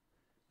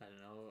 I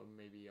don't know,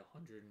 maybe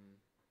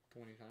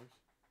 120 times.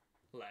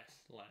 Less,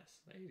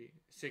 80,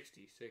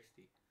 60.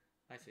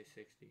 I say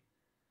 60.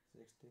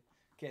 60.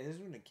 Okay, this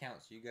is when it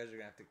counts. So you guys are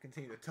gonna have to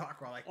continue to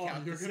talk while I Oh,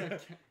 count you're this. gonna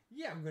out.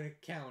 Yeah, I'm gonna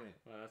count it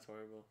Wow, that's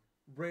horrible.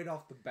 right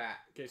off the bat.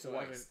 Okay, so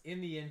twice in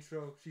the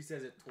intro. She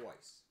says it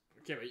twice.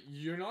 Okay, but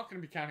you're not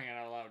going to be counting it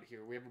out loud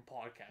here. We have a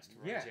podcast.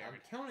 Right, Yeah, Jared?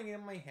 I'm counting it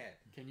in my head.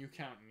 Can you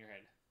count in your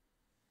head?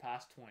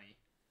 Past 20.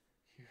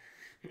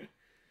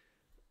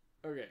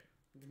 Okay,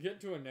 to get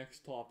to our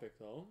next topic,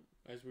 though,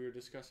 as we were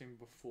discussing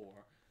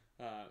before,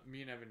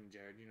 me and Evan and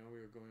Jared, we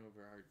were going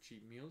over our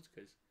cheap meals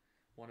because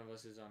one of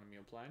us is on a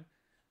meal plan.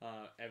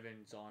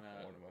 Evan's on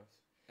a... One of us.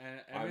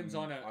 Evan's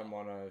on a... I'm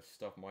on a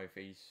stuff my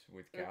face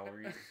with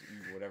calories,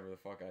 eat whatever the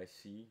fuck I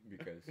see,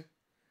 because...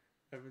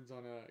 Evan's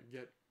on a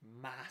get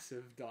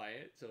massive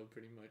diet, so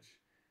pretty much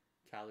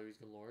calories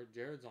galore.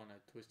 Jared's on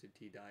a twisted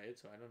tea diet,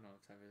 so I don't know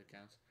if that really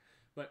counts.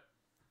 But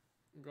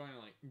going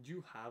on, do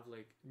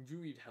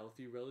you eat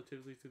healthy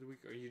relatively to the week,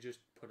 or you just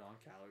put on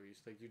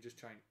calories? Like, you just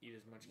try and eat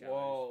as much calories?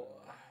 Well,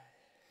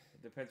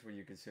 it depends what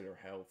you consider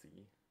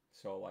healthy.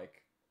 So,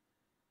 like,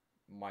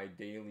 my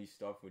daily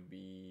stuff would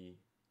be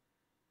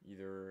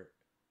either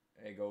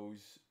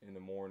Eggos in the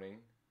morning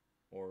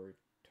or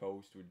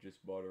toast with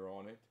just butter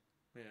on it.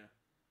 Yeah.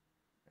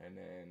 And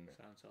then...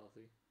 Sounds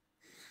healthy.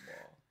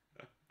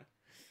 Well...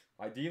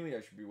 Ideally,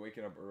 I should be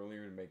waking up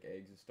earlier to make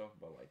eggs and stuff,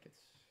 but, like,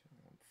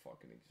 I'm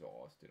fucking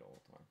exhausted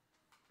all the time.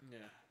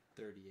 Yeah.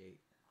 38.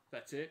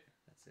 That's it?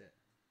 That's it.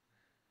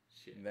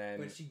 Shit. And then...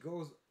 But she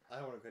goes... I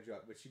don't want to cut you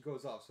off, but she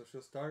goes off. So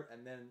she'll start,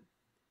 and then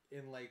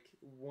in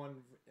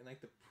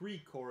the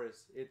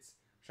pre-chorus, it's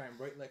shine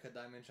bright like a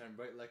diamond, shine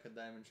bright like a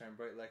diamond, shine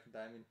bright like a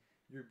diamond.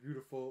 You're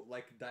beautiful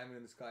like a diamond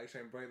in the sky,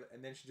 shine bright.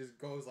 And then she just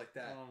goes like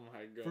that. Oh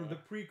my god. For the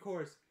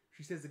pre-chorus,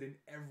 she says it in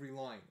every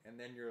line, and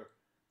then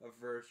a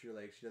verse, you're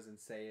like, she doesn't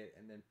say it,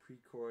 and then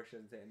pre-chorus, she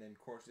doesn't say it, and then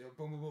chorus,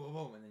 boom, boom, boom, boom,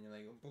 boom, and then you're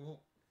like, boom, boom.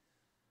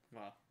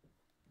 Wow.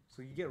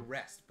 So you get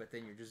rest, but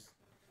then you're just...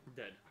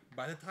 Dead.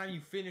 By the time you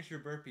finish your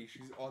burpee,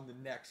 she's on the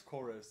next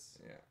chorus.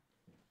 Yeah.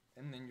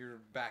 And then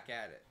you're back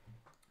at it.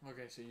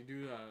 Okay, so you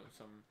do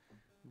some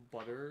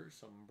butter,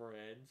 some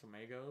bread, some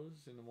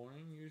Eggos in the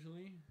morning,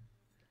 usually?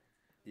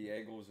 The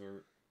Eggos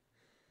are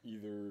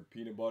either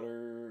peanut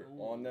butter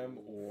on them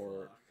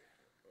or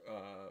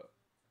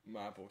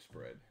maple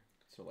spread.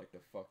 So like the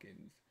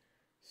fucking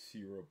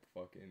syrup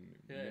fucking...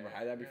 Yeah, you never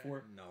had that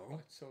before? No.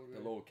 It's so The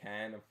good. little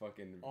can of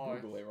fucking... Oh,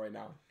 Google it right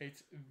now.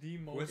 It's the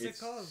most... What's it It's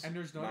called? And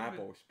there's not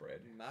maple even...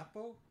 spread.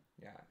 Mapo?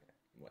 Yeah.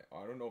 Like,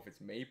 I don't know if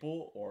it's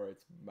maple or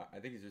it's... I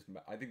think it's just...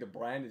 I think the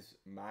brand is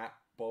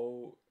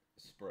Mapo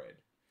spread.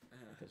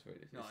 That's what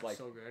it is. No, it's like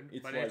so good.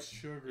 it's But like it's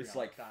sugary. it's on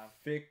like top.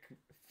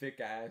 thick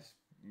ass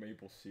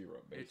maple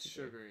syrup. Basically. It's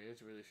sugary.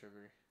 It's really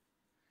sugary.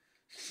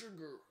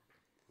 Sugar.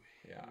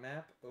 Yeah.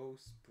 Mapo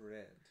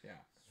spread. Yeah.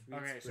 Sweet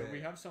Okay, so spread.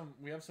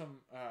 we have some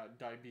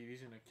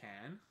diabetes in a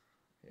can.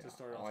 Yeah. To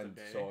start off the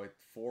day. So it's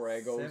 4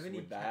 Eggos 70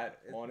 with that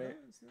on no, it.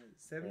 it's not.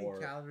 70 or-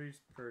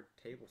 calories per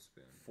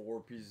tablespoon.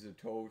 4 pieces of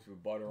toast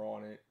with butter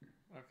on it.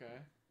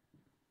 Okay.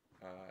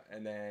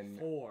 And then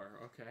 4.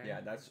 Okay. yeah,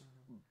 that's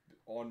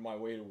on my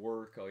way to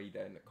work. I'll eat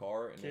that in the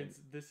car. And Kids,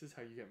 this is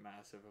how you get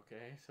massive.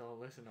 Okay, so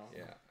listen up.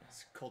 then, yeah.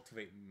 Let's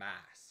cultivate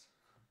mass.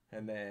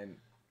 And then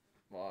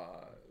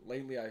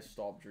lately I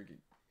stopped drinking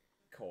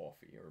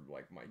coffee or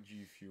like my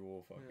G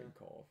Fuel fucking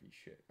coffee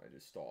shit. I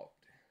just stopped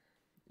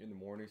in the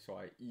morning, so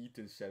I eat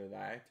instead of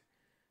that.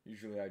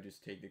 Usually I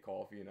just take the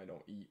coffee and I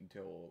don't eat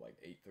until like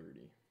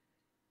 8:30.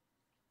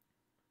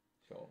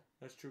 So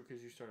That's true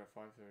because you start at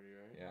 5:30,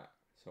 right? yeah,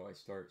 so I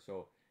start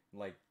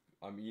like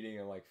I'm eating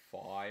at like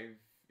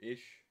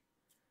 5-ish,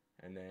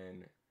 and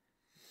then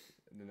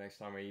the next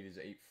time I eat is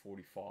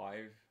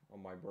 8:45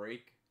 on my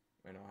break,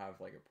 and I'll have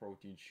like a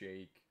protein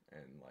shake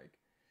and like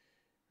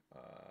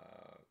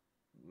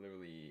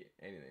literally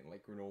anything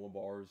like granola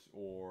bars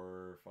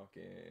or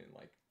fucking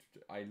like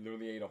I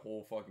literally ate a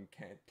whole fucking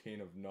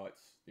tin of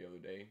nuts the other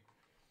day.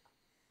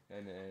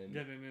 And then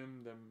Getting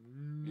in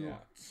them nuts. yeah,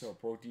 so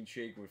protein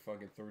shake with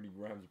fucking 30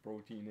 grams of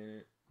protein in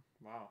it,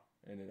 Wow.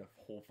 and then a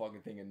whole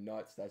fucking thing of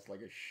nuts. That's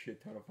like a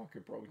shit ton of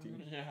fucking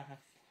protein. Yeah.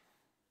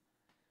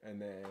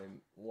 And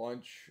then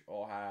lunch,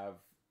 I'll have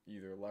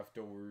either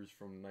leftovers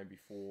from the night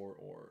before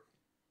or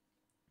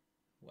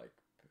like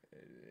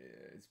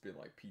it's been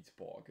like pizza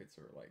pockets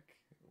or like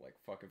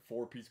fucking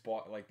 4-piece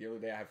pocket. Like the other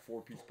day, I had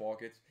 4-piece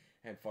pockets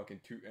and fucking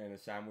 2 and a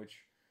sandwich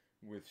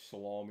with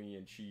salami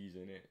and cheese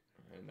in it,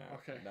 and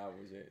that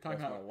was it. Time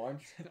That's out. my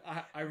lunch.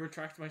 I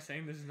retract my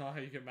saying. This is not how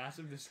you get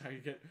massive. This is how you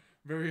get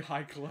very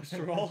high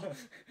cholesterol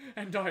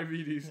and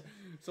diabetes.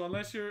 So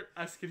unless you're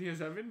as skinny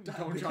as Evan,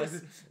 don't try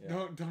this.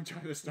 Yeah. Don't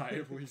try this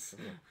diet, please.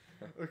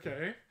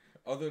 Okay.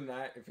 Other than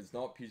that, if it's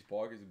not piece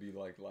pockets, it'd be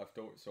like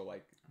leftover. So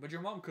like But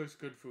your mom cooks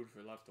good food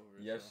for leftovers.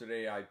 so-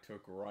 yesterday, I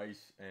took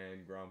rice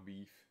and ground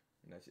beef,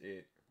 and that's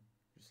it.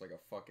 Just like a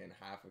fucking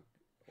half a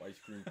ice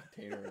cream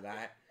container of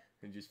that,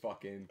 and just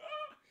fucking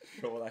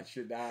shovel that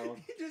shit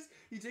down.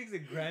 He takes a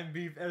ground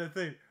beef and a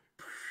thing,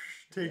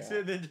 takes Yeah. it,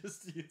 and then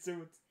just eats it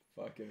with.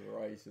 Fucking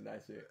rice, and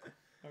that's it.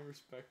 I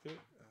respect it.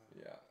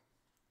 Yeah.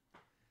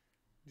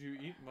 Do you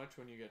eat much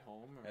when you get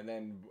home? Or? And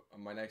then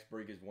my next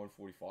break is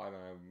 1:45,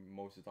 and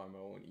most of the time I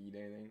won't eat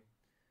anything.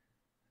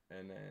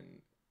 And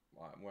then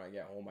when I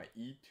get home, I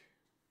eat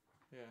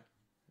Yeah.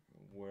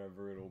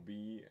 wherever it'll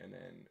be, and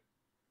then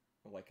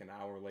like an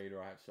hour later,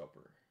 I have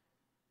supper.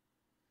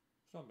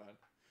 It's not bad.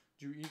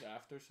 Do you eat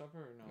after supper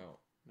or no? No.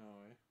 No,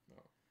 eh? No.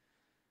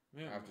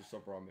 Man, After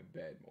supper, I'm in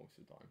bed most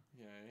of the time.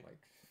 yeah, eh?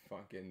 Like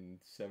fucking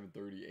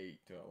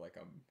 7:38 to like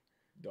I'm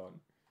done.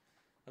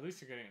 At least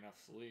you're getting enough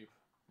sleep.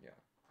 Yeah.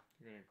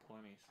 You're getting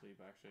plenty of sleep,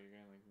 actually. You're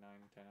getting like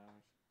 9-10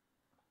 hours.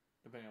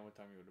 Depending on what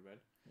time you go to bed.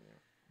 Yeah.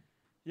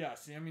 Yeah,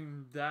 see, I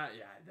mean, that.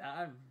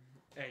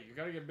 Hey, you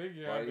gotta get big,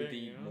 you But I gotta need to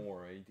big, eat you know?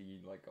 more. I need to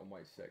eat like on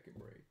my second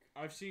break.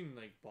 I've seen,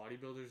 like,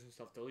 bodybuilders and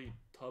stuff, they'll eat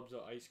tubs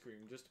of ice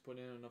cream just to put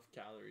in enough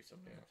calories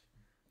sometimes.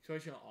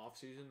 Especially in the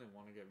off-season, they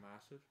want to get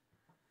massive.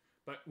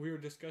 But we were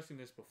discussing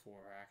this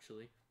before,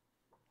 actually.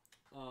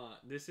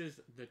 This is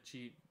the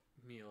cheat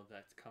meal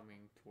that's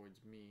coming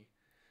towards me.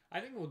 I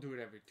think we'll do it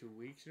every 2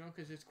 weeks, you know,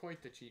 because it's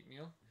quite the cheat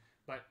meal.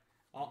 But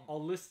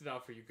I'll list it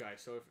out for you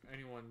guys, so if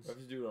anyone's...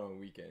 Let's do it on a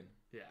weekend.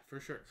 Yeah, for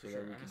sure, So for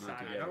sure. then we On a can do it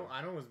Saturday. together.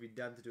 I don't almost be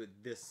done to do it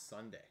this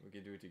Sunday We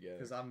can do it together.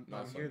 because I'm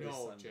Not here Sunday. this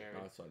No, Sunday. Jared.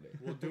 Not Sunday.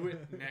 We'll do it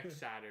next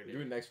Saturday.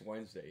 Do it next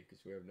Wednesday because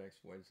we have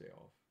next Wednesday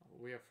off.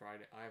 We have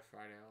Friday. I have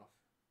Friday off.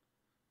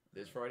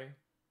 This Friday?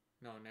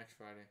 No, next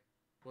Friday.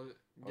 Well,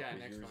 Oh, yeah, 'cause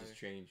next yours Friday. has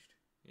changed.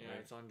 Yeah, right?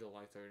 it's on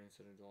July 3rd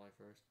instead of July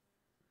 1st.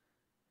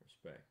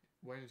 Respect.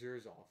 When's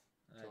yours off?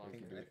 July I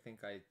think 3rd. I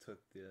think I took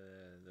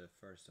the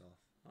first off.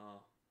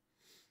 Oh.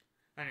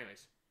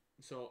 Anyways,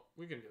 so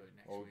we can do it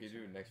next Oh, week. we can do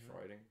it sometime. next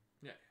Friday.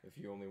 Yeah. If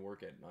you only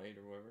work at night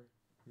or whatever.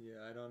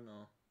 Yeah, I don't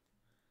know.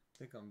 I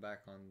think I'm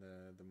back on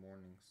the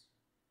mornings.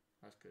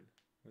 That's good.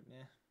 But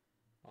yeah.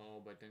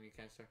 Oh, but then you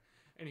can't start.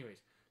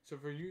 Anyways, so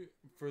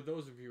for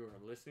those of you who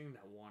are listening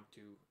that want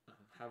to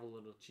have a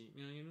little cheat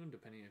meal, you know,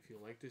 depending if you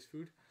like this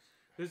food,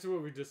 this is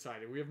what we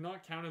decided. We have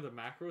not counted the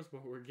macros,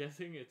 but we're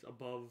guessing it's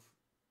above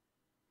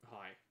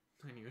high.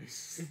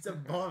 Anyways, It's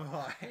above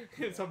high.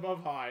 it's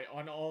above high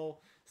on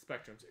all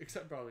spectrums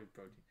except probably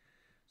protein.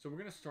 So we're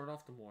gonna start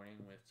off the morning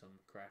with some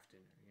Kraft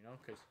dinner, you know,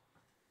 because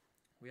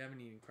we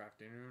haven't eaten Kraft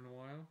dinner in a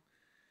while.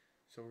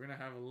 So we're gonna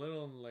have a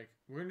little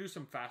we're gonna do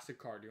some fasted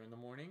cardio in the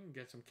morning,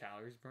 get some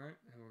calories burnt,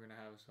 and we're gonna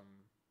have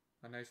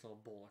a nice little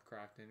bowl of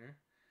Kraft dinner.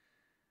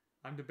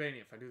 I'm debating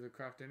if I do the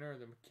Kraft dinner or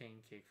the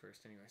McCain cake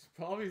first. Anyways,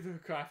 probably the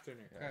Kraft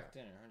dinner. Yeah. Kraft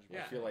dinner, 100%.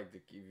 Yeah. I feel like to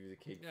give you the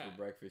cake Yeah. for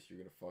breakfast, you're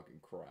gonna fucking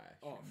crash.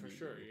 Oh, for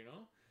sure, immediately. you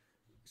know.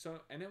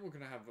 So and then we're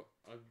gonna have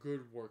a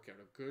good workout,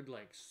 a good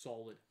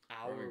solid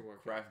hour Probably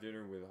workout. Kraft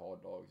dinner with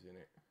hot dogs in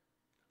it.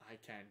 I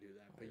can't do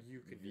that, but Like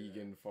you could do that.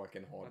 vegan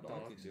fucking hot Hot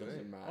dogs. dogs. It Do doesn't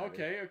it. matter.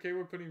 Okay,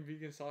 we're putting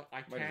vegan sauce.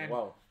 I Might as can,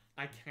 well.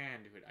 I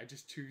can do it. I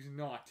just choose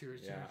not to.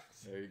 It's Yeah.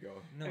 just- There you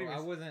go. No, Anyways. I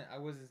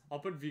wasn't I'll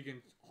put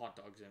vegan hot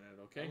dogs in it.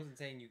 I Okay. wasn't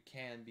saying you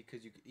can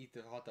because you could eat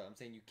the hot dog. I'm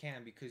saying you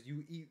can because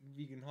you eat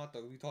vegan hot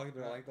dogs. We talked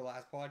about it Yeah. like the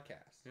last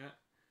podcast. Yeah.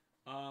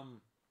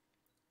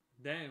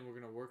 Then we're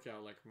gonna work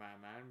out like my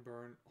man,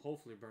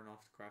 hopefully burn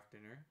off the Kraft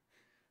dinner,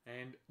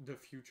 and the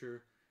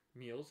future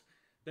meals.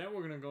 Then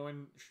we're gonna go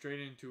in straight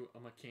into a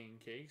McCain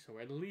cake. So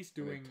we're at least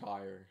An doing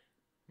entire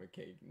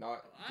McCake,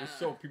 not just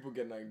so people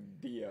get an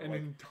idea. an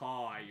Like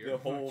entire the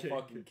whole McCain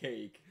fucking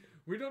cake. cake.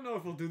 We don't know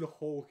if we'll do the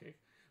whole cake,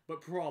 but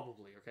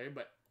probably. Okay.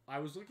 But I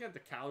was looking at the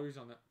calories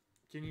on the.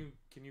 Can you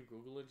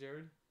Google it,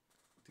 Jared?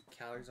 The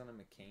calories on a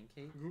McCain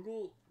cake.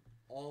 Google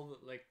all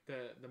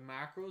the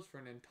macros for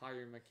an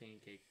entire McCain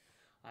cake.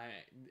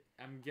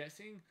 I'm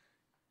guessing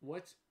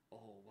what's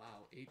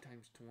 8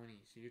 times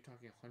 20. So you're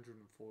talking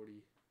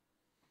 140.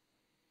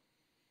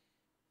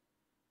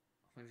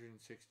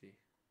 160.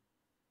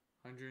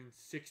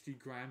 160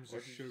 grams What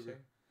of did you sugar. say?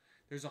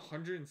 There's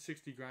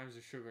 160 grams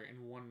of sugar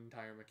in one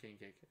entire McCain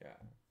cake. Yeah.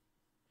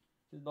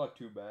 It's not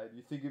too bad.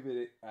 You think of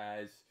it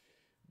as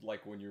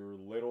like when you were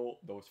little,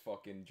 those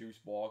fucking juice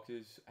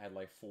boxes had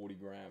like 40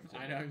 grams.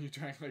 I know you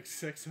drank like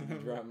 6 of You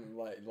them. drank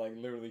like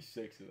literally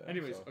 6 of them.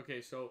 Anyways, so.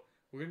 okay, so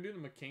we're gonna do the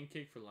McCain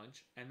cake for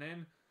lunch, and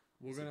then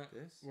Is it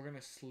this? we're gonna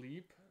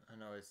sleep I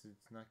know it's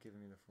not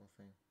giving me the full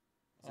thing.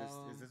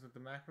 Is this what the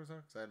macros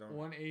are? Because I don't.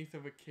 1/8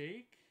 of a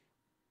cake.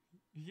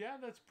 Yeah,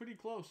 that's pretty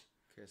close.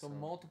 Okay, So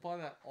multiply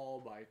that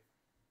all by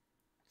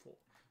 4.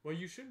 Well,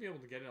 you should be able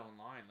to get it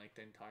online, like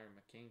the entire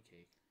McCain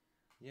cake.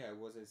 yeah, it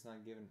was. It's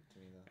not giving it to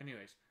me though.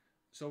 Anyways,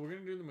 so we're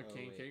gonna do the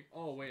McCain wait. cake.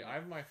 Oh wait, I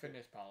have my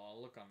Fitness Pal.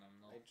 I'll look on them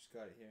I though. just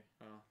got it here.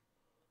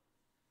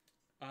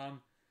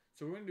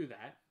 So we're gonna do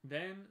that.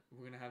 Then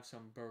we're gonna have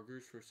some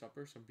burgers for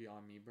supper, some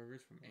Beyond Meat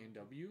burgers from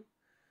A&W.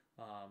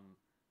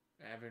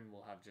 Evan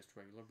will have just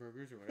regular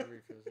burgers or whatever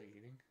he feels like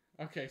eating.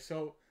 Okay,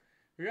 so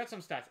we got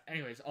some stats.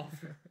 Anyways,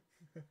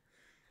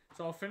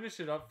 I'll finish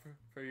it up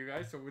for you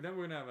guys. So then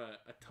we're gonna have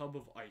a tub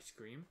of ice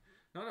cream,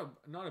 not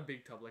a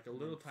big tub, like a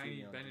little tiny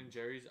feeding on Ben them. and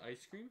Jerry's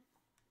ice cream.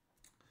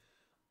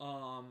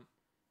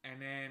 And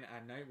then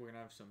at night we're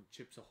gonna have some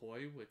Chips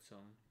Ahoy with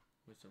some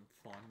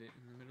fondant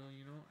in the middle.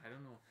 You know, I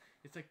don't know.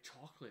 It's like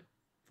chocolate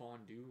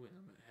fondue,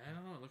 and I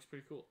don't know. It looks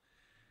pretty cool.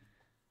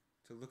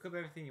 So look up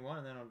everything you want,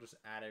 and then I'll just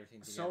add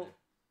everything together.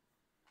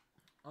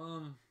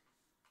 So,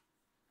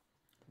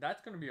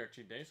 that's gonna be our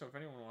cheat day. So if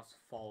anyone wants to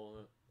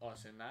follow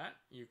us in that,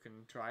 you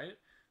can try it.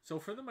 So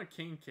for the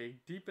McCain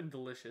cake, deep and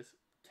delicious,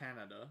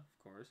 Canada, of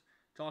course,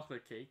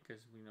 chocolate cake,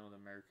 because we know the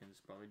Americans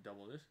probably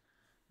double this.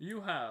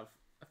 You have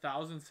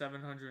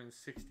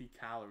 1,760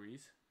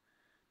 calories,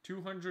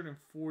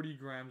 240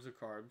 grams of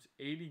carbs,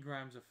 80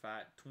 grams of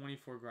fat,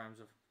 24 grams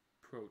of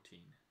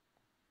protein.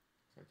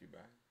 It's not too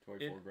bad.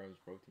 24 grams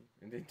of protein.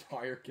 And the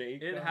entire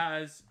cake? It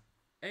has...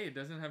 Hey, it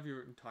doesn't have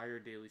your entire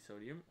daily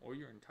sodium or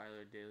your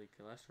entire daily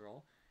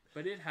cholesterol,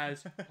 but it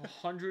has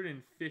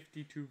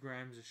 152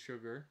 grams of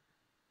sugar,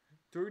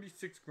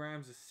 36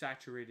 grams of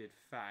saturated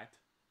fat.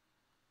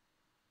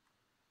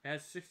 It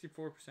has 64%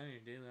 of your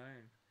daily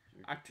iron.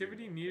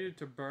 Activity needed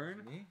to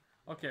burn. Me?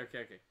 Okay.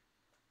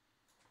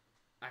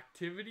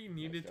 Activity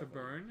needed to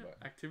burn.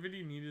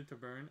 Activity needed to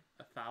burn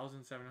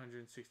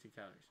 1,760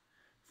 calories.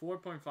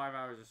 4.5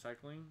 hours of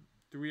cycling,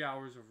 3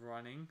 hours of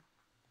running.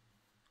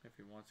 If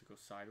he wants to go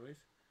sideways.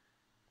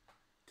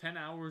 10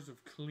 hours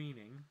of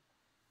cleaning.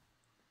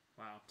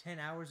 Wow. 10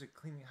 hours of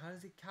cleaning. How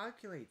does it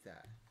calculate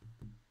that?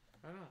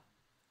 I don't know.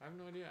 I have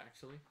no idea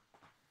actually.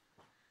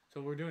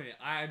 So we're doing it.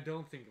 I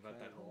don't think about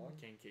that whole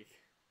cane cake.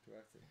 Do I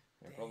have to?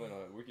 Yeah, probably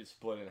not. We could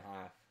split it in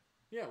half.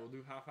 Yeah, we'll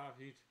do half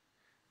each.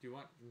 Do you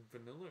want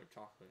vanilla or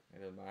chocolate?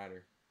 It doesn't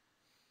matter.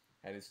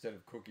 And instead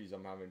of cookies,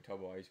 I'm having a tub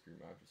of ice cream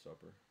after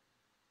supper.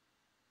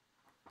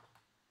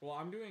 Well,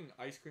 I'm doing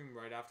ice cream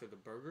right after the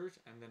burgers,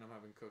 and then I'm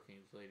having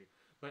cookies later.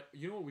 But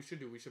you know what we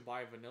should do? We should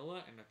buy a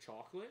vanilla and a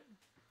chocolate,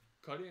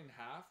 cut it in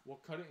half. We'll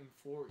cut it in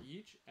 4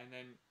 each, and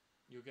then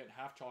you'll get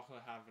half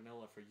chocolate, half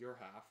vanilla for your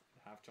half,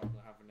 and half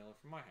chocolate, half vanilla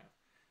for my half.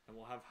 And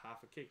we'll have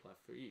half a cake left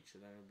for each,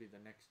 and then it'll be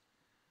the next.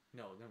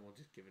 No, then we'll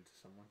just give it to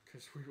someone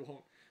because we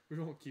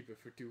won't keep it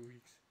for 2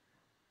 weeks.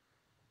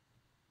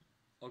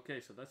 Okay,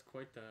 so that's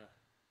quite the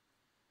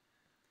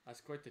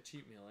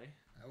cheat meal, eh?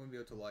 I wouldn't be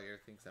able to log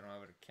everything because I don't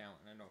have an account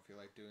and I don't feel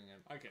like doing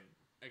it. I can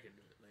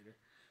do it later,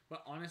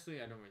 but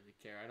honestly, I don't really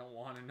care. I don't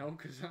want to know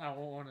because I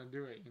won't want to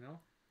do it. You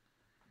know.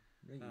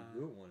 No,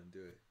 you will want to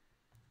do it.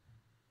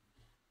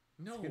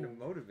 No. It's gonna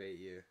motivate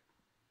you.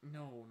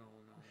 No. No.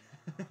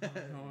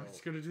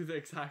 It's gonna do the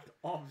exact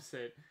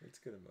opposite. It's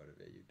gonna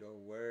motivate you.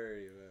 Don't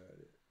worry about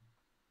it.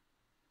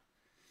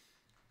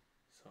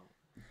 So,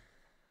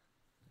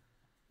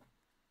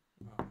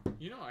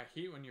 you know, I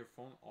hate when your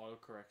phone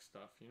autocorrects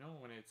stuff. You know,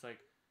 when it's like,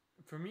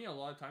 for me, a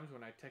lot of times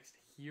when I text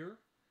here,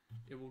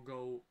 it will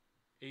go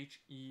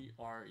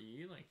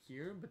HERE, like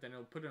here, but then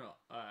it'll put an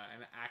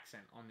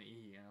accent on the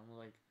E, and I'm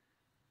like,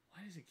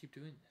 why does it keep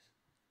doing this?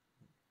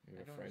 You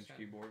have a French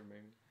keyboard,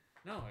 maybe?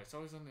 No, it's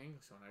always on the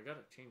English one. I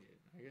gotta change it,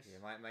 I guess. Yeah,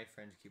 my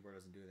French keyboard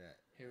doesn't do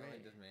that. It only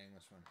does my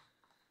English one.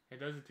 It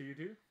does it to you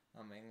too?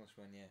 On my English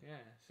one, yeah.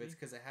 Yeah. But it's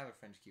because I have a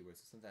French keyboard,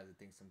 so sometimes it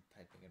thinks I'm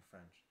typing in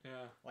French.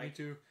 Yeah, like, me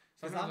too.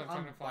 Because Sometimes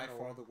I'm by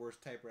far the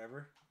worst typer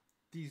ever.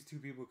 These two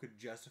people could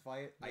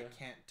justify it. Yeah. I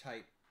can't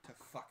type to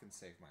fucking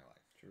save my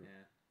life. True.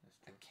 Yeah,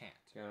 that's true. I can't.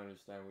 Can't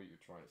understand what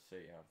you're trying to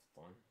say half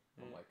the time.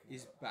 Yeah. I'm like,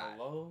 it's bad.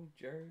 Hello,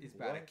 Jared? It's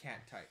bad. I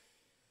can't type.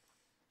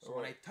 So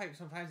when I type,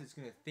 sometimes it's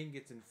going to think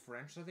it's in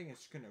French or something.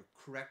 It's going to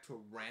correct to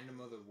a random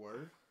other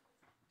word.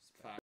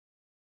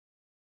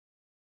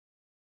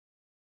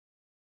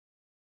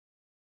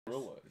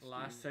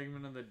 Last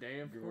segment of the day,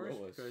 of course,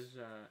 because,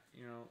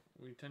 you know,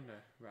 we tend to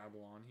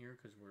rabble on here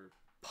because we're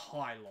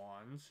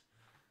pylons.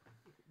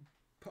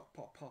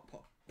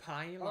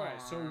 Pylons.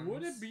 Alright, so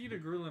would it be to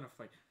grill in a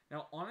fight?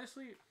 Now,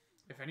 honestly,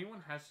 if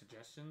anyone has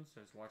suggestions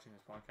that's watching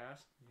this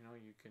podcast, you know,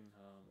 you can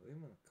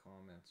leave them in the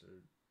comments or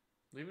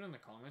leave it in the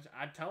comments.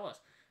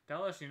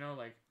 Tell us, you know,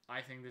 like,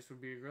 I think this would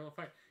be a grill in a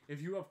fight.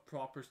 If you have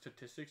proper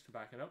statistics to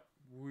back it up,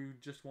 we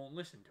just won't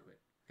listen to it.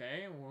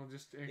 Okay, we'll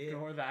just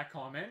ignore that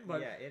comment.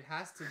 But yeah, it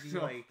has to be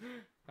like.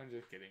 I'm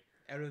just kidding.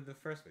 Out of the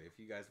first one, if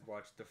you guys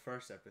watched the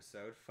first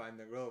episode, find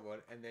the real one,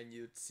 and then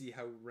you'd see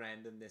how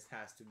random this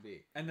has to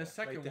be. And the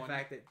second like the one,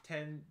 fact that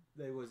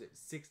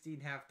 16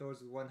 half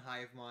doors with one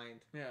hive mind.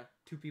 Yeah.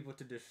 2 people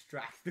to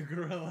distract the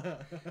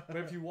gorilla. But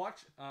if you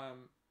watch,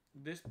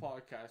 this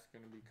podcast is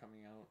going to be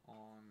coming out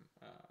on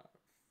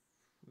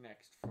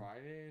next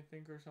Friday, I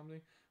think, or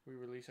something. We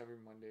release every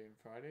Monday and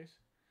Fridays.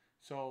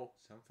 So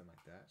something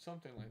like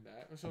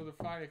that. So the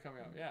Friday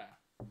coming out, yeah.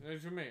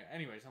 It's for me.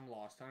 Anyways, I'm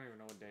lost. I don't even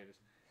know what day it is.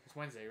 It's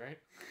Wednesday, right?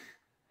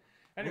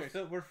 Anyways,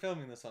 we're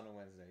filming this on a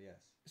Wednesday, yes.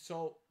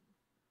 So,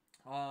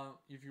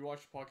 if you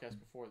watched the podcast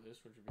before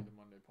this, which would be the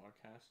Monday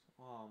podcast,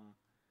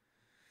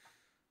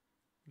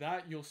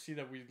 that you'll see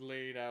that we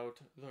laid out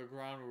the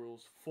ground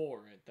rules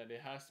for it. That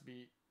it has to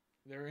be,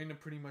 they're in a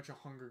pretty much a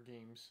Hunger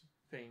Games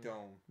thing.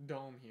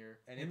 Dome here.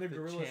 And in the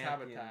gorilla's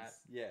habitat.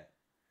 Yeah.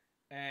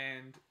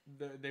 And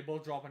they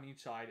both drop on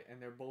each side,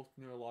 and they're both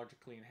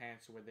neurologically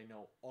enhanced, where they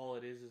know all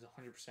it is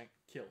 100%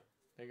 kill.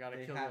 They gotta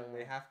kill.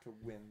 They have to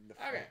win the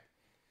fight. Okay.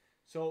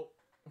 So,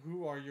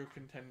 who are your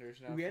contenders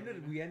now? We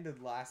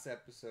ended last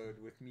episode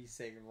with me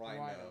saying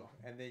Rhino,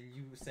 and then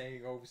you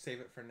saying, "Oh, save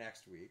it for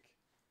next week."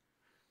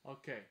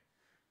 Okay.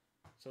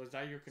 So is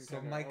that your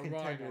contender? So my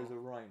contender is a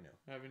Rhino.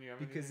 Haven't you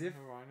because if a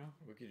Rhino?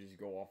 We could just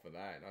go off of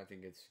that, and I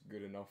think it's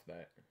good enough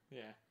that.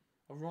 Yeah.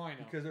 A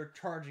Rhino. Because they're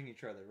charging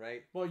each other,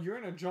 right? Well, you're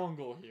in a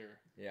jungle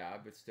here. Yeah,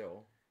 but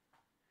still.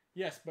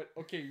 Yes, but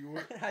okay, you were.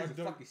 It has a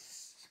fucking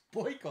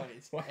spike on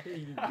its Why do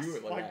you do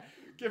it like that?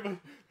 Okay, but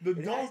the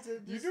It dome. has to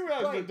You just do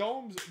realize fight.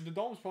 the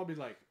dome's probably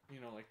like, you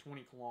know, like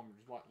 20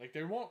 kilometers wide. Like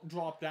they won't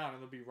drop down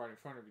and they'll be right in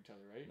front of each other,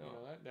 right? No. You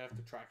know that? They have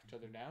to track each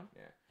other down.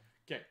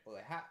 Well,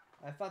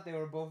 I thought they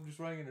were both just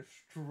running in a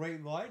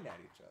straight line at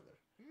each other.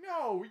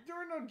 No,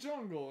 you're in a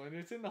jungle and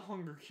it's in the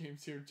Hunger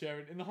Games here,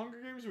 Jared. In the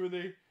Hunger Games, were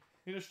they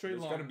in a straight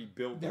It's line? got to be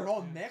built. They're up.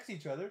 all next to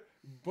each other.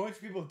 Bunch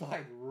of people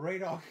died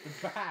right off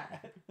the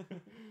bat.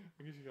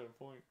 I guess you got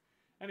a point.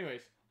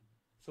 Anyways,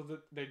 so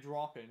they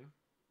drop in.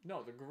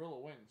 No, the gorilla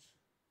wins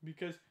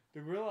because the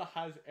gorilla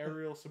has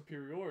aerial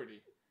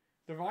superiority.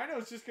 The rhino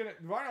is just gonna.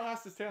 The rhino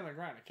has to stay on the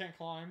ground. It can't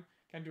climb.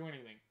 Can't do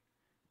anything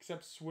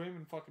except swim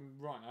and fucking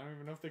run. I don't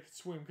even know if they can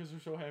swim because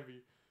they're so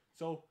heavy.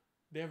 So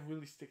they have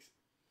really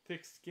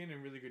thick skin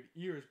and really good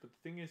ears. But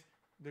the thing is,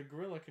 the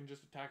gorilla can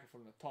just attack it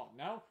from the top.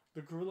 Now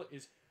the gorilla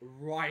is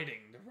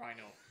riding the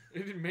rhino.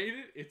 It made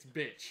it its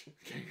bitch.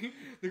 Okay,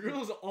 the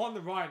gorilla's on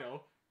the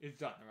rhino. It's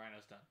done. The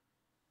rhino's done.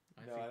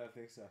 I think. don't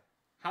think so.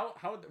 How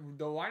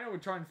the rhino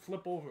would try and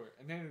flip over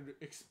and then it would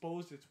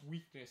expose its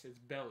weakness, its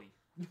belly.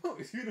 No,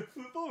 it's gonna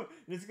flip over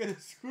and it's gonna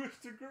squish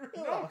the gorilla.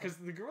 No, because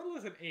the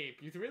gorilla's an ape.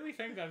 You really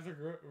think that if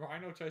the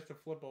rhino tries to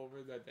flip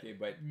over that? Okay,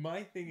 but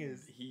my thing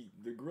is,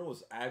 the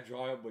gorilla's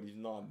agile, but he's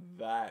not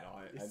that.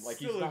 it's Like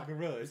still he's not a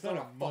gorilla. It's It's not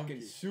not a a fucking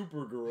monkey.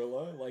 super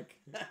gorilla. Like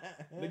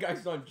the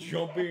guy's not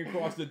jumping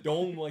across the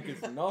dome like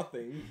it's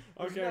nothing.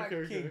 It's Okay, not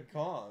okay, King okay.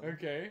 Kong.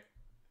 Okay.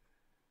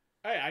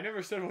 Hey, I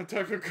never said what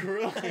type of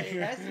gorilla. It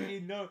has to be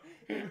no.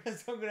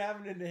 Someone could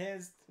have an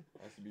enhanced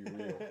Has to be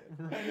real.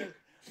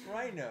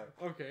 rhino.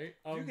 Okay.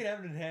 You could have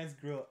an enhanced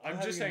gorilla. I'm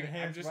having just an saying- I'm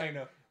enhanced just saying-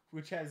 rhino,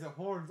 which has the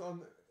horns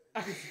on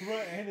his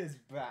front and his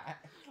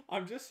back.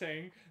 I'm just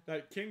saying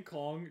that King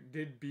Kong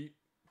did beat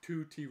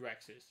 2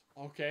 T-Rexes.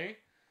 Okay.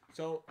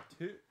 So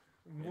Two.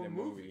 In a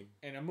movie.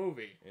 in a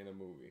movie. In a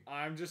movie.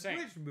 I'm just saying.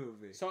 Which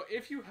movie? So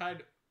if you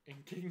had in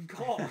King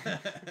Kong,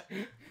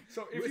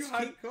 so if Which you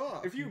had King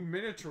Kong? if you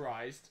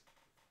miniaturized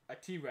a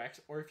T-Rex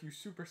or if you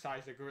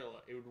supersized a gorilla,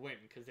 it would win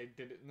because they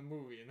did it in the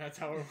movie and that's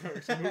how it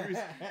works.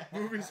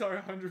 Movies are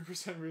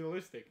 100%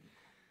 realistic.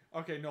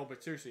 Okay, no,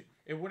 but seriously,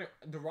 it wouldn't.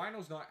 The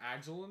rhino's not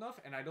agile enough,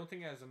 and I don't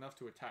think it has enough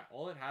to attack.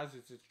 All it has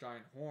is its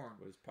giant horn.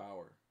 What is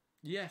power?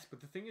 Yes,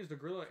 but the thing is, the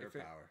gorilla, Pure if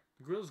it, power.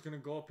 the gorilla's gonna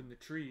go up in the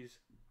trees,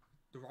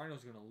 the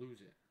rhino's gonna lose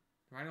it.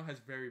 The rhino has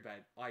very bad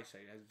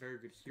eyesight, has very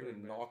good He's gonna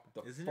hearing. but knock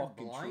the Isn't it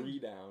fucking blind? tree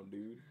down,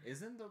 dude.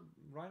 Isn't the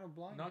rhino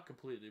blind? not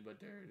completely, but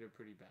they're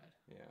pretty bad.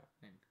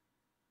 Yeah.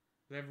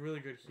 They have really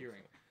good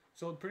hearing.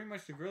 So pretty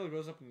much the gorilla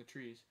goes up in the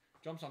trees,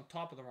 jumps on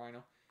top of the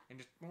rhino, and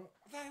just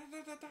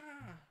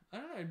I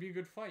don't know. It'd be a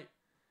good fight,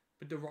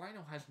 but the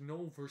rhino has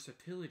no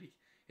versatility.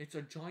 It's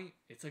a giant.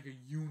 It's like a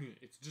unit.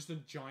 It's just a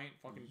giant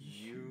fucking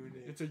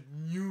Unit. It's a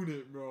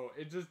unit, bro.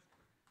 It's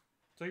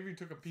like if you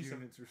took a piece of.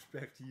 Units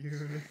respect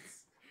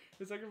units.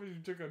 It's like if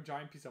you took a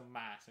giant piece of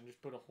mass and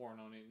just put a horn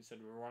on it and said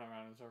we're running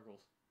around in circles.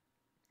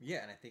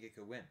 Yeah, and I think it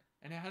could win.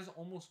 And it has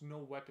almost no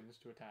weapons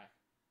to attack.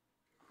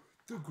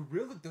 The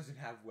gorilla doesn't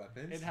have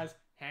weapons. It has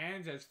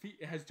hands, it has feet,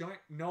 it has giant.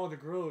 No, the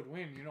gorilla would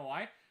win. You know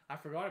why? I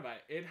forgot about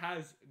it. It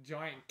has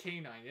giant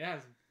canine. It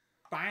has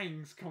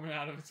fangs coming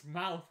out of its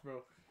mouth,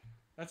 bro.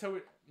 That's how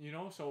it. You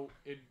know, so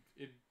it.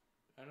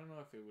 I don't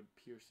know if it would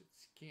pierce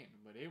its skin,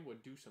 but it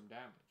would do some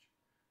damage.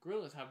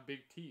 Gorillas have big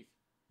teeth,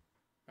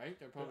 right?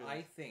 They're But probably.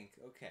 I think,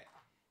 okay,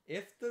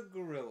 if the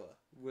gorilla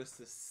was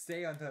to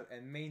stay on top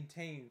and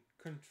maintain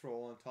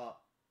control on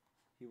top,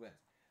 he wins.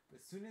 But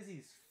as soon as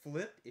he's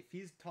flipped, if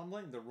he's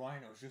tumbling, the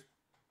rhino's just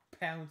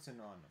pouncing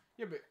on him.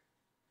 yeah, but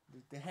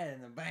The head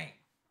and the bang.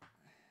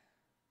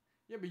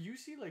 yeah, but you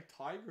see like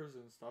tigers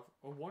and stuff.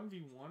 A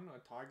 1v1, a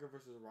tiger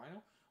versus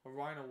a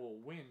rhino will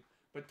win.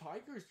 But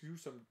tigers do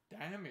some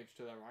damage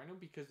to that rhino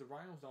because the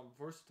rhino's not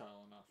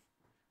versatile enough,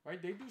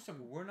 right? They do some.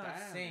 We're not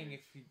damage. saying if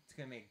it's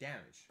gonna make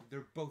damage.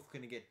 They're both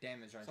gonna get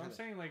damage on each So I'm other.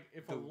 saying like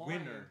if The a lion,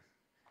 winner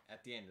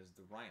at the end is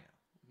the rhino.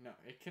 No,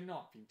 it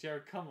cannot be.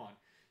 Jared, come on.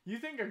 You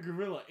think a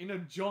gorilla in a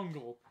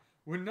jungle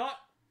would not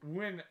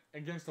win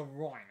against a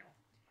rhino?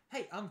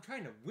 Hey, I'm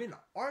trying to win an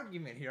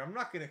argument here. I'm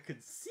not gonna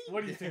concede.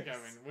 What do you think, this.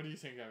 Evan? What do you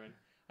think, Evan?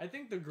 I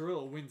think the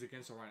gorilla wins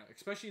against a rhino,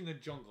 especially in the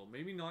jungle.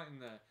 Maybe not in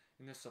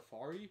the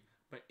safari,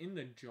 but in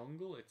the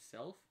jungle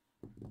itself,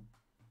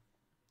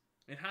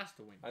 it has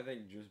to win. I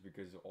think just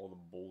because of all the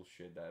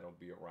bullshit that'll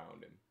be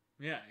around him.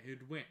 Yeah,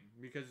 he'd win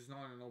because it's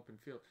not an open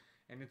field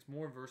and it's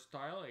more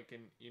versatile. It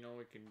can,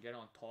 it can get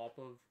on top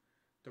of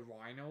the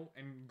rhino,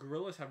 and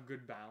gorillas have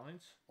good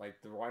balance,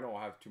 Like the rhino will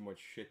have too much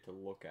shit to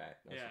look at.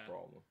 That's Yeah. the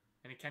problem.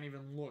 and it can't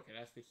even look. It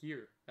has to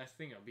hear. That's the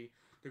thing.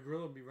 The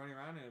gorilla will be running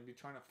around and it'll be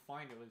trying to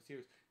find it with its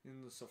ears.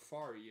 In the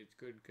safari, it's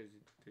good because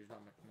there's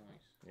not much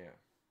noise. Yeah.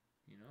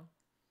 You know.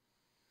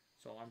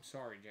 So I'm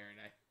sorry, Jared.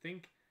 I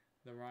think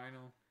the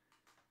rhino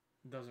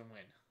doesn't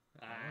win.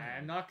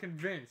 I'm not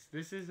convinced.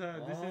 This is a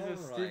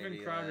Steven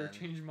Alrighty Crowder then.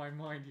 changed my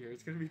mind here.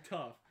 It's gonna be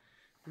tough.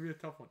 It's gonna be a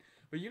tough one.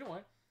 But you know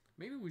what?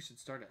 Maybe we should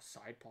start a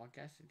side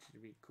podcast. It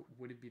should be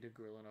would it be the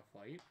gorilla in a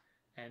fight?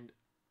 And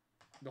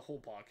the whole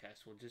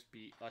podcast will just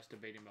be us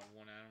debating about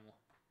one animal.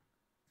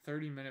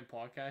 30-minute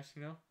podcast,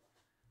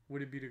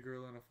 Would it be the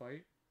gorilla in a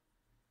fight?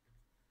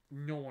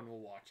 no one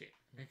will watch it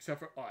except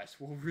for us.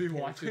 We'll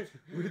rewatch it.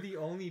 We're the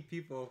only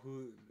people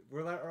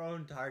we're like our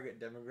own target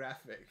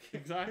demographic.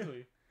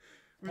 Exactly.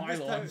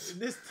 With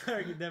this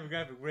target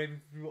demographic, we're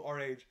aiming for people our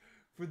age.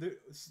 For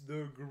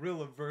the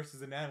gorilla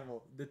versus an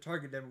animal, the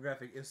target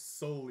demographic is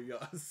solely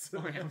us.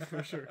 Oh yeah,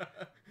 for sure.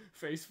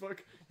 Facebook,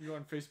 you go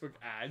on Facebook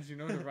ads, to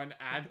run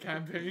ad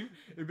campaign.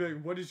 It'd be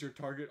like, what is your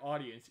target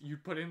audience? You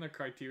put in the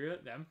criteria,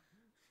 them.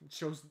 It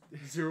shows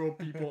 0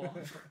 people.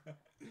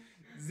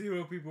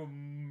 0 people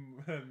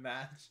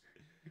match.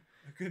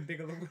 I couldn't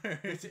think of the word.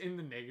 It's in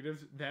the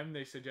negatives. Them,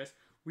 they suggest,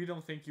 we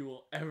don't think you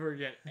will ever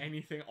get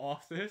anything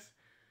off this.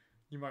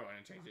 You might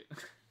want to change it.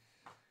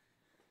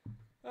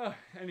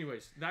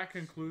 Anyways, that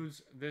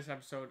concludes this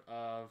episode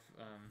of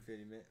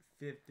 50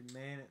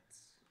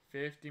 minutes.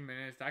 50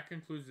 minutes. That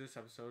concludes this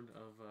episode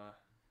of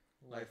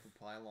Life of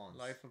Pylons.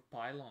 Life of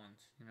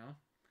Pylons,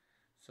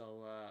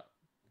 So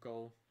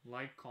go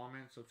like,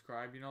 comment,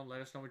 subscribe, let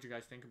us know what you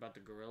guys think about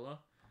the gorilla.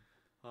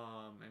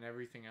 And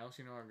everything else,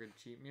 our good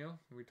cheat meal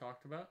we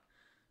talked about.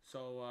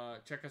 So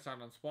check us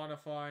out on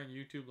Spotify and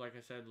YouTube. Like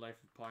I said, Life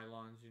of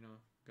Pylons,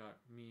 got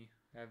me,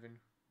 Evan,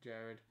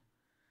 Jared.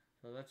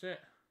 So that's it.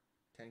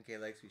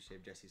 10K likes, we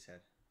shave Jesse's head.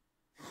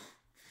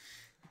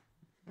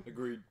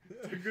 Agreed.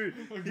 Agreed.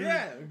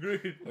 Yeah,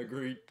 agreed.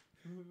 Agreed.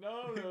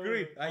 No.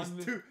 Agreed.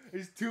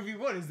 It's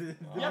 2v1. Is the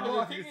yeah, democracy.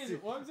 but the thing is,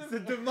 it's a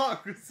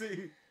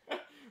democracy.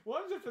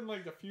 What if in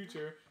the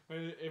future,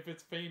 if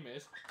it's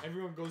famous,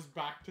 everyone goes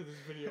back to this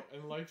video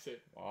and likes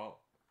it? Wow.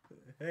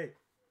 Hey,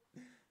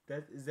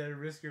 is that a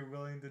risk you're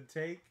willing to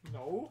take?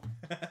 No.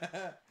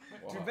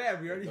 Too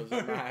bad, we already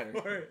doesn't matter.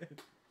 For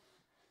it.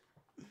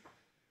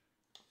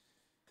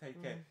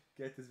 10K.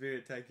 Get this video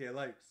 10K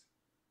likes.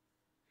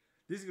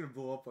 This is gonna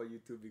blow up on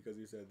YouTube because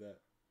we said that.